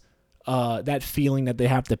gets that feeling that they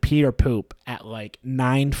have to pee or poop at like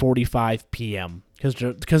 9:45 p.m.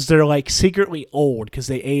 because they're like secretly old because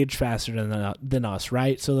they age faster than us,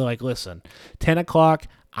 right? So they're like, listen, 10 o'clock,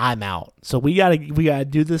 I'm out. So we gotta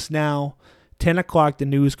do this now. 10 o'clock, the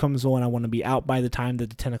news comes on. I want to be out by the time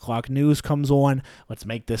that the 10 o'clock news comes on. Let's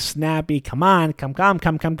make this snappy. Come on. Come on.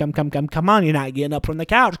 You're not getting up from the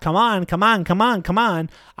couch. Come on.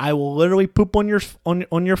 I will literally poop on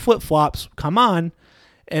your flip-flops. Come on.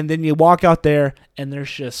 And then you walk out there, and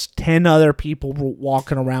there's just 10 other people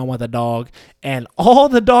walking around with a dog, and all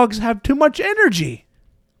the dogs have too much energy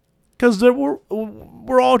because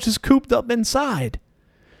we're all just cooped up inside.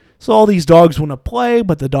 So all these dogs want to play,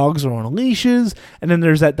 but the dogs are on leashes. And then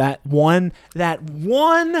there's that one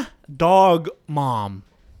dog mom.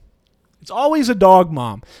 It's always a dog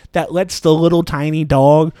mom that lets the little tiny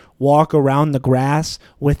dog walk around the grass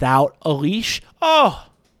without a leash. Oh,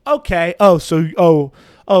 okay.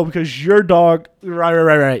 Because your dog,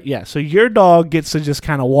 right. Yeah, so your dog gets to just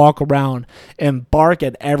kind of walk around and bark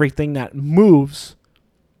at everything that moves.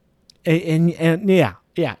 And yeah.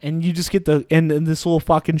 Yeah, and you just get and this little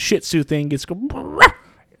fucking Shih Tzu thing gets and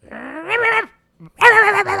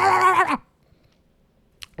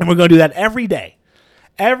we're gonna do that every day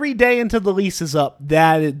until the lease is up.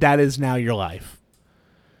 That is now your life.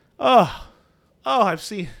 I've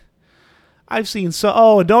seen so.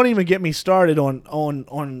 Oh, don't even get me started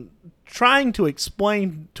on trying to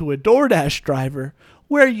explain to a DoorDash driver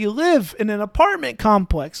where you live in an apartment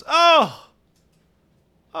complex.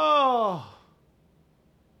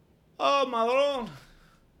 Oh, madrón.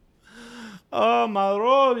 Oh,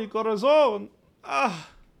 madrón, mi corazón.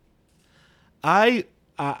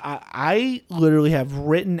 I literally have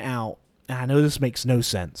written out, and I know this makes no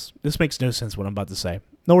sense. This makes no sense what I'm about to say,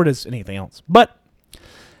 nor does anything else. But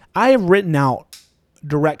I have written out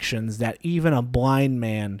directions that even a blind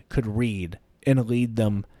man could read and lead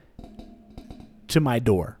them to my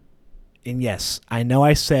door. And yes, I know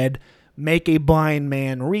I said make a blind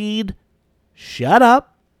man read. Shut up.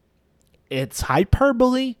 It's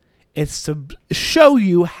hyperbole. It's to show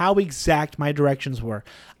you how exact my directions were.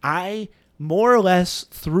 I, more or less,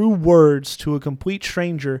 through words to a complete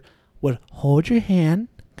stranger, would hold your hand.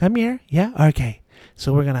 Come here. Yeah, okay.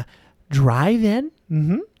 So we're going to drive in.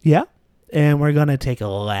 Yeah. And we're going to take a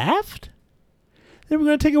left. Then we're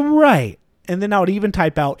going to take a right. And then I would even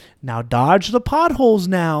type out, now dodge the potholes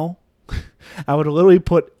now. I would literally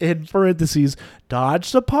put in parentheses,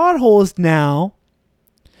 dodge the potholes now.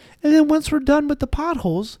 And then once we're done with the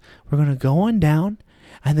potholes, we're going to go on down,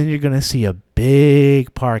 and then you're going to see a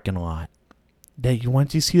big parking lot.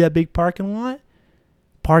 Once you see that big parking lot,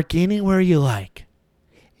 park anywhere you like.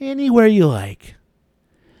 Anywhere you like.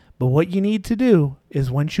 But what you need to do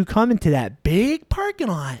is once you come into that big parking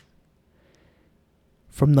lot,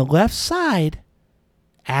 from the left side,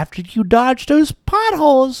 after you dodge those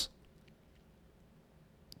potholes,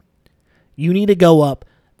 you need to go up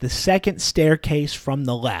the second staircase from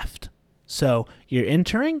the left. So you're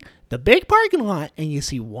entering the big parking lot and you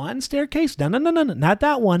see one staircase. No, not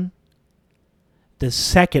that one. The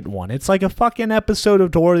second one. It's like a fucking episode of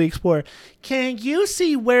Dora the Explorer. Can you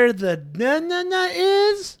see where the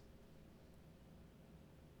is?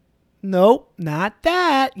 Nope, not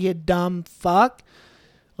that, you dumb fuck.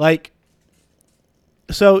 Like,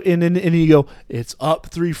 and you go, it's up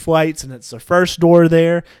 3 flights and it's the first door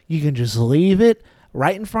there. You can just leave it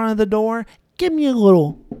right in front of the door. Give me a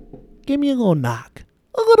little knock.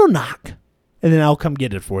 A little knock. And then I'll come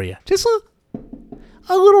get it for you. Just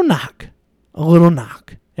a little knock. A little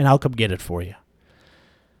knock. And I'll come get it for you.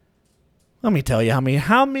 Let me tell you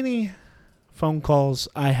how many phone calls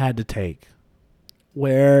I had to take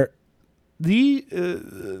where the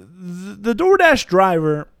DoorDash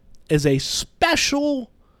driver is a special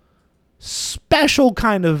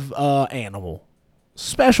kind of animal,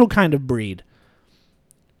 special kind of breed.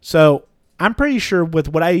 So I'm pretty sure with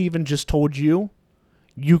what I even just told you,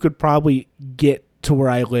 you could probably get to where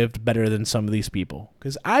I lived better than some of these people.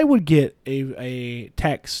 Because I would get a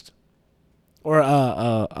text or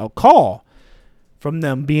a call from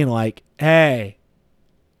them being like, hey,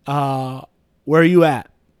 where are you at?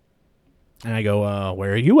 And I go,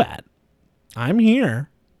 where are you at? I'm here.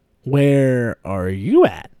 Where are you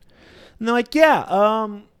at? And they're like, yeah,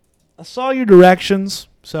 I saw your directions.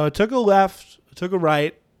 So I took a left, I took a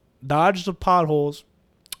right, dodged the potholes.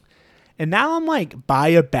 And now I'm like by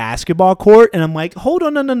a basketball court. And I'm like, hold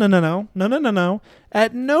on, no.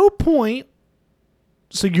 At no point.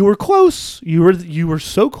 So you were close. You were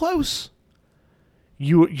so close.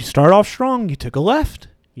 You start off strong. You took a left.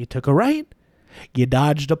 You took a right. You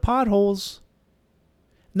dodged the potholes.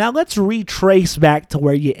 Now let's retrace back to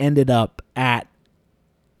where you ended up at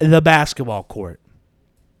the basketball court.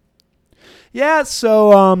 Yeah,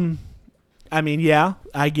 so, yeah,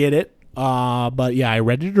 I get it. But yeah, I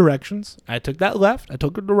read the directions. I took that left. I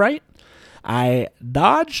took it to right. I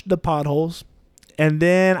dodged the potholes. And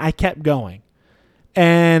then I kept going.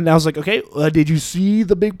 And I was like, okay, did you see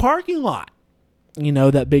the big parking lot? You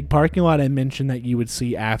know, that big parking lot I mentioned that you would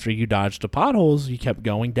see after you dodged the potholes. You kept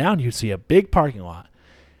going down. You'd see a big parking lot.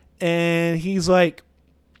 And he's like,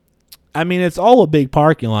 it's all a big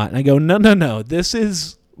parking lot. And I go, no. This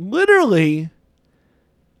is literally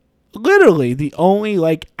the only,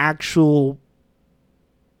 like, actual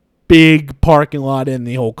big parking lot in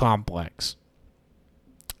the whole complex.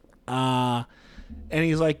 And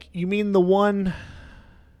he's like, you mean the one,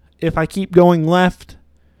 if I keep going left,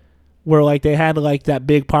 where, like, they had, like, that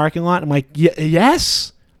big parking lot? I'm like,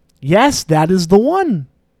 yes, that is the one.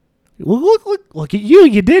 Look at you.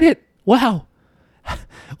 You did it. Wow.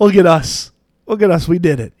 Look at us. We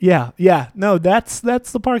did it. Yeah. No, that's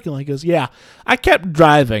the parking lot. He goes, yeah. I kept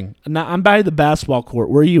driving. Now I'm by the basketball court.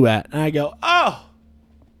 Where are you at? And I go, oh.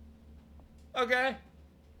 Okay.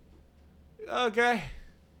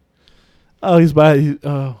 Oh, he's by.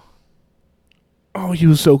 Oh, he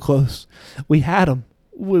was so close. We had him.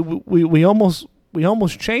 We almost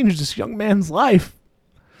changed this young man's life.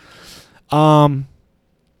 I'm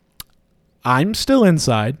still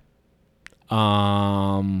inside.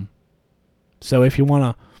 So if you want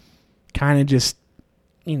to kind of just,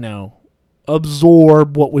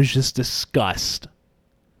 absorb what was just discussed,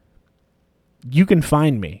 you can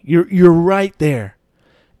find me. You're right there.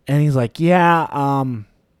 And he's like, yeah,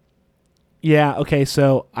 okay.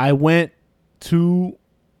 So I went to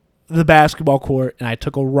the basketball court and I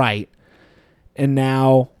took a right, and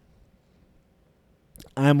now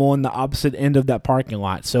I'm on the opposite end of that parking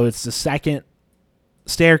lot. So it's the second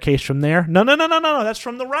staircase from there. No. That's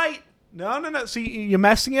from the right. No. See, you're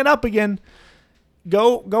messing it up again.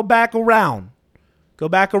 Go back around. Go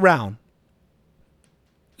back around.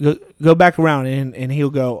 And he'll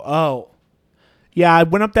go, oh, yeah, I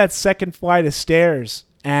went up that second flight of stairs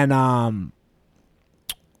and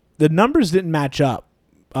the numbers didn't match up.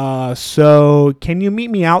 So can you meet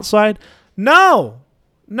me outside? No,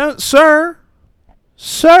 sir,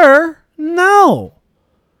 no.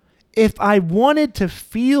 If I wanted to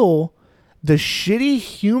feel the shitty,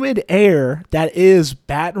 humid air that is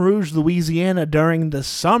Baton Rouge, Louisiana during the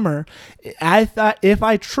summer, I thought if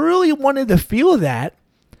I truly wanted to feel that,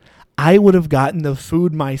 I would have gotten the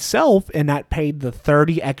food myself and not paid the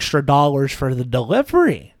 $30 extra for the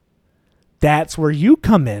delivery. That's where you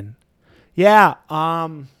come in. Yeah,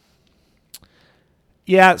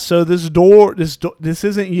 so this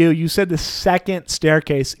isn't you. You said the second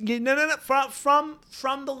staircase. No,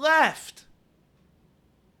 from the left.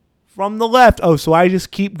 From the left. Oh, so I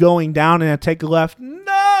just keep going down and I take a left.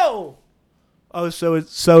 No. Oh, so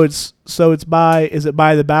it's by, is it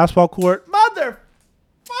by the basketball court? Mother.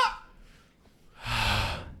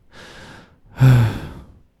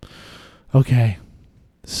 Okay.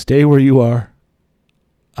 Stay where you are.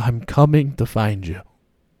 I'm coming to find you.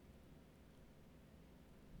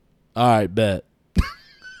 All right, bet.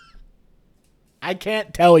 I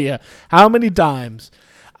can't tell you how many times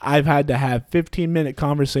I've had to have 15-minute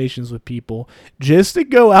conversations with people just to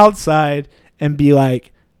go outside and be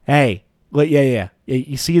like, hey, yeah.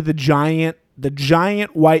 You see the giant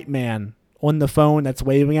white man on the phone that's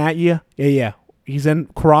waving at you? Yeah. He's in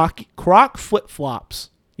Croc flip-flops.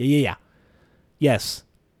 Yeah. Yes.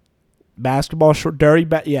 Basketball short, dirty,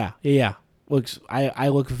 yeah. I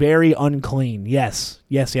look very unclean. Yes.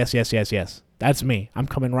 That's me. I'm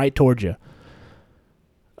coming right towards you.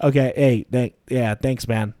 Okay, hey, thanks,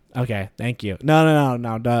 man. Okay, thank you. No.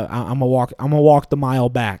 I'm gonna walk the mile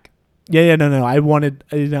back. Yeah, no. I wanted,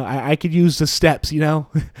 I could use the steps, his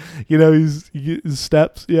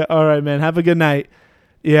steps. Yeah, all right, man. Have a good night.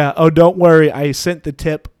 Yeah. Oh, don't worry. I sent the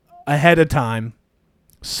tip ahead of time,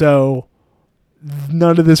 so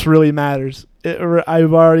none of this really matters. I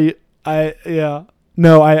already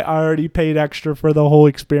paid extra for the whole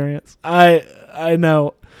experience. I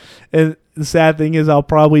know, and the sad thing is I'll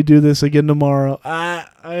probably do this again tomorrow.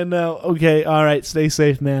 I know. Okay, all right. Stay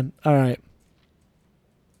safe, man. All right.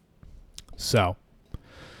 So,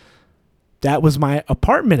 that was my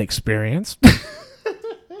apartment experience.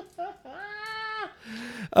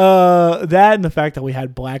 That and the fact that we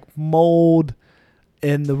had black mold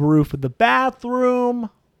in the roof of the bathroom.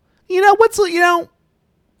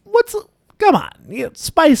 Come on,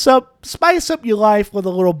 spice up your life with a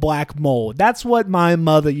little black mold. That's what my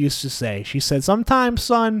mother used to say. She said, sometimes,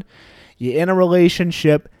 son, you're in a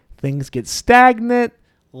relationship, things get stagnant,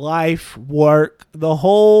 life, work, the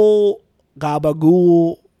whole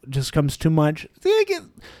gabagool just comes too much.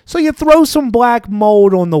 So you throw some black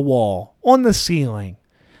mold on the wall, on the ceiling.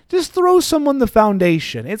 Just throw some on the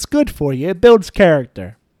foundation. It's good for you. It builds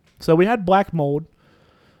character. So we had black mold.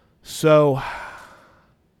 So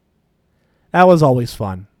that was always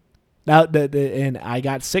fun. And I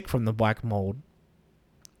got sick from the black mold.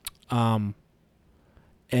 And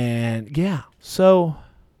yeah. So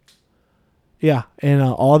yeah. And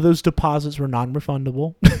all those deposits were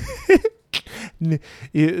non-refundable.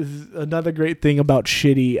 Another great thing about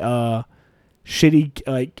shitty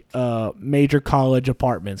major college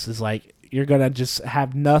apartments is like you're gonna just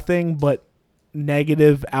have nothing but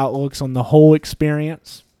negative outlooks on the whole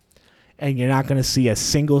experience, and you're not gonna see a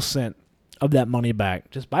single cent of that money back.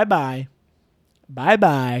 Just bye.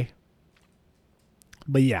 But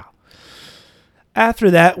yeah, after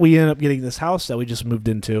that we ended up getting this house that we just moved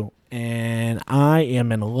into, and I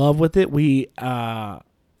am in love with it. We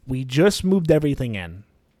just moved everything in.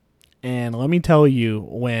 And let me tell you,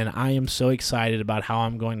 when I am so excited about how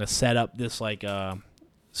I'm going to set up this,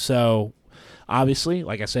 so obviously,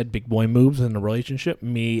 like I said, big boy moves in the relationship.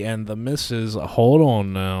 Me and the missus, hold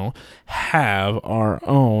on now, have our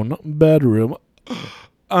own bedroom.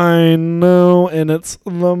 I know, and it's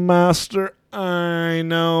the master. I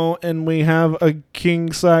know, and we have a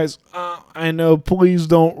king size. I know, please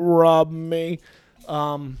don't rob me.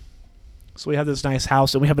 So we have this nice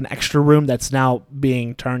house, and we have an extra room that's now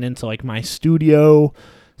being turned into like my studio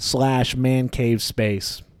 / man cave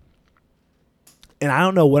space. And I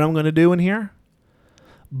don't know what I'm going to do in here,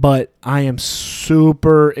 but I am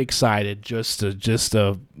super excited just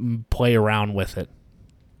to play around with it,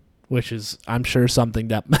 which is, I'm sure, something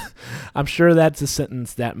that I'm sure that's a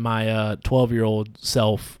sentence that my 12-year-old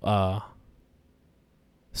self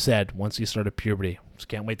said once he started puberty. Just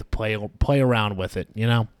can't wait to play around with it,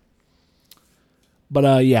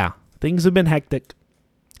 But yeah, things have been hectic,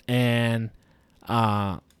 and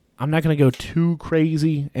I'm not going to go too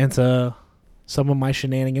crazy into some of my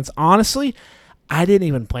shenanigans. Honestly, I didn't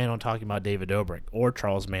even plan on talking about David Dobrik or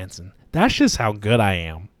Charles Manson. That's just how good I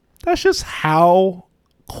am. That's just how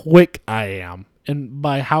quick I am. And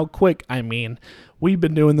by how quick, I mean we've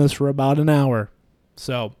been doing this for about an hour.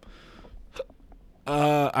 So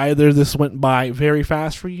either this went by very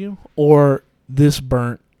fast for you, or this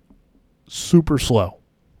burnt super slow.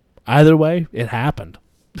 Either way, it happened.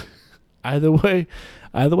 Either way,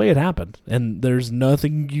 it happened. And there's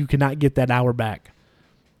nothing, you cannot get that hour back.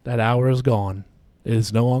 That hour is gone. It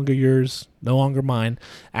is no longer yours, no longer mine.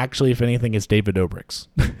 Actually, if anything, it's David Dobrik's.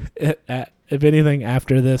 If anything,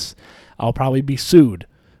 after this, I'll probably be sued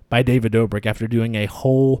by David Dobrik after doing a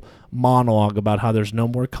whole monologue about how there's no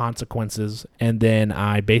more consequences. And then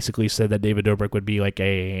I basically said that David Dobrik would be like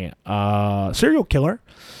a serial killer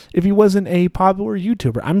if he wasn't a popular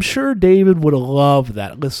YouTuber. I'm sure David would love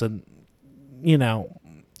that. Listen, in a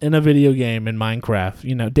video game, in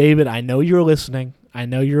Minecraft, David, I know you're listening. I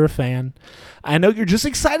know you're a fan. I know you're just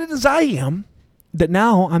excited as I am that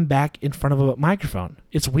now I'm back in front of a microphone.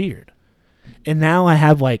 It's weird. And now I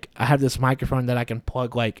have this microphone that I can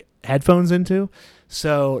plug headphones into.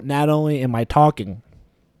 So not only am I talking,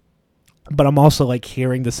 but I'm also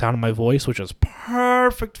hearing the sound of my voice, which is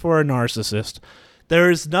perfect for a narcissist. There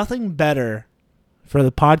is nothing better for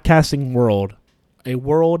the podcasting world, a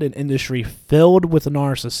world and industry filled with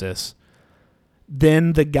narcissists,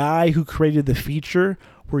 than the guy who created the feature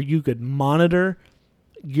where you could monitor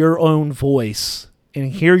your own voice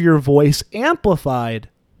and hear your voice amplified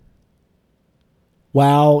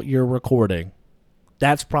while you're recording.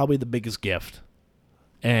 That's probably the biggest gift.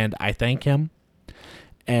 And I thank him.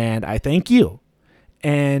 And I thank you.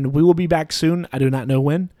 And we will be back soon. I do not know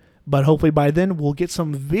when, but hopefully by then we'll get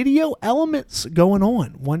some video elements going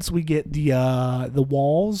on once we get the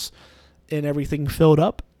walls and everything filled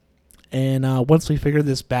up. And once we figure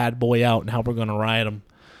this bad boy out and how we're going to ride him,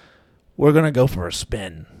 we're going to go for a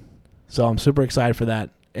spin. So I'm super excited for that.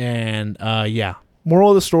 And yeah, moral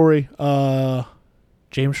of the story,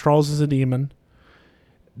 James Charles is a demon.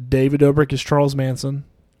 David Dobrik is Charles Manson.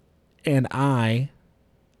 And I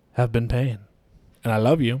have been Payne. And I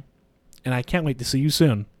love you. And I can't wait to see you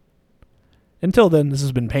soon. Until then, this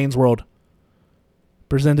has been Payne's World.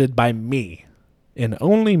 Presented by me. And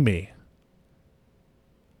only me.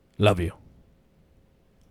 Love you.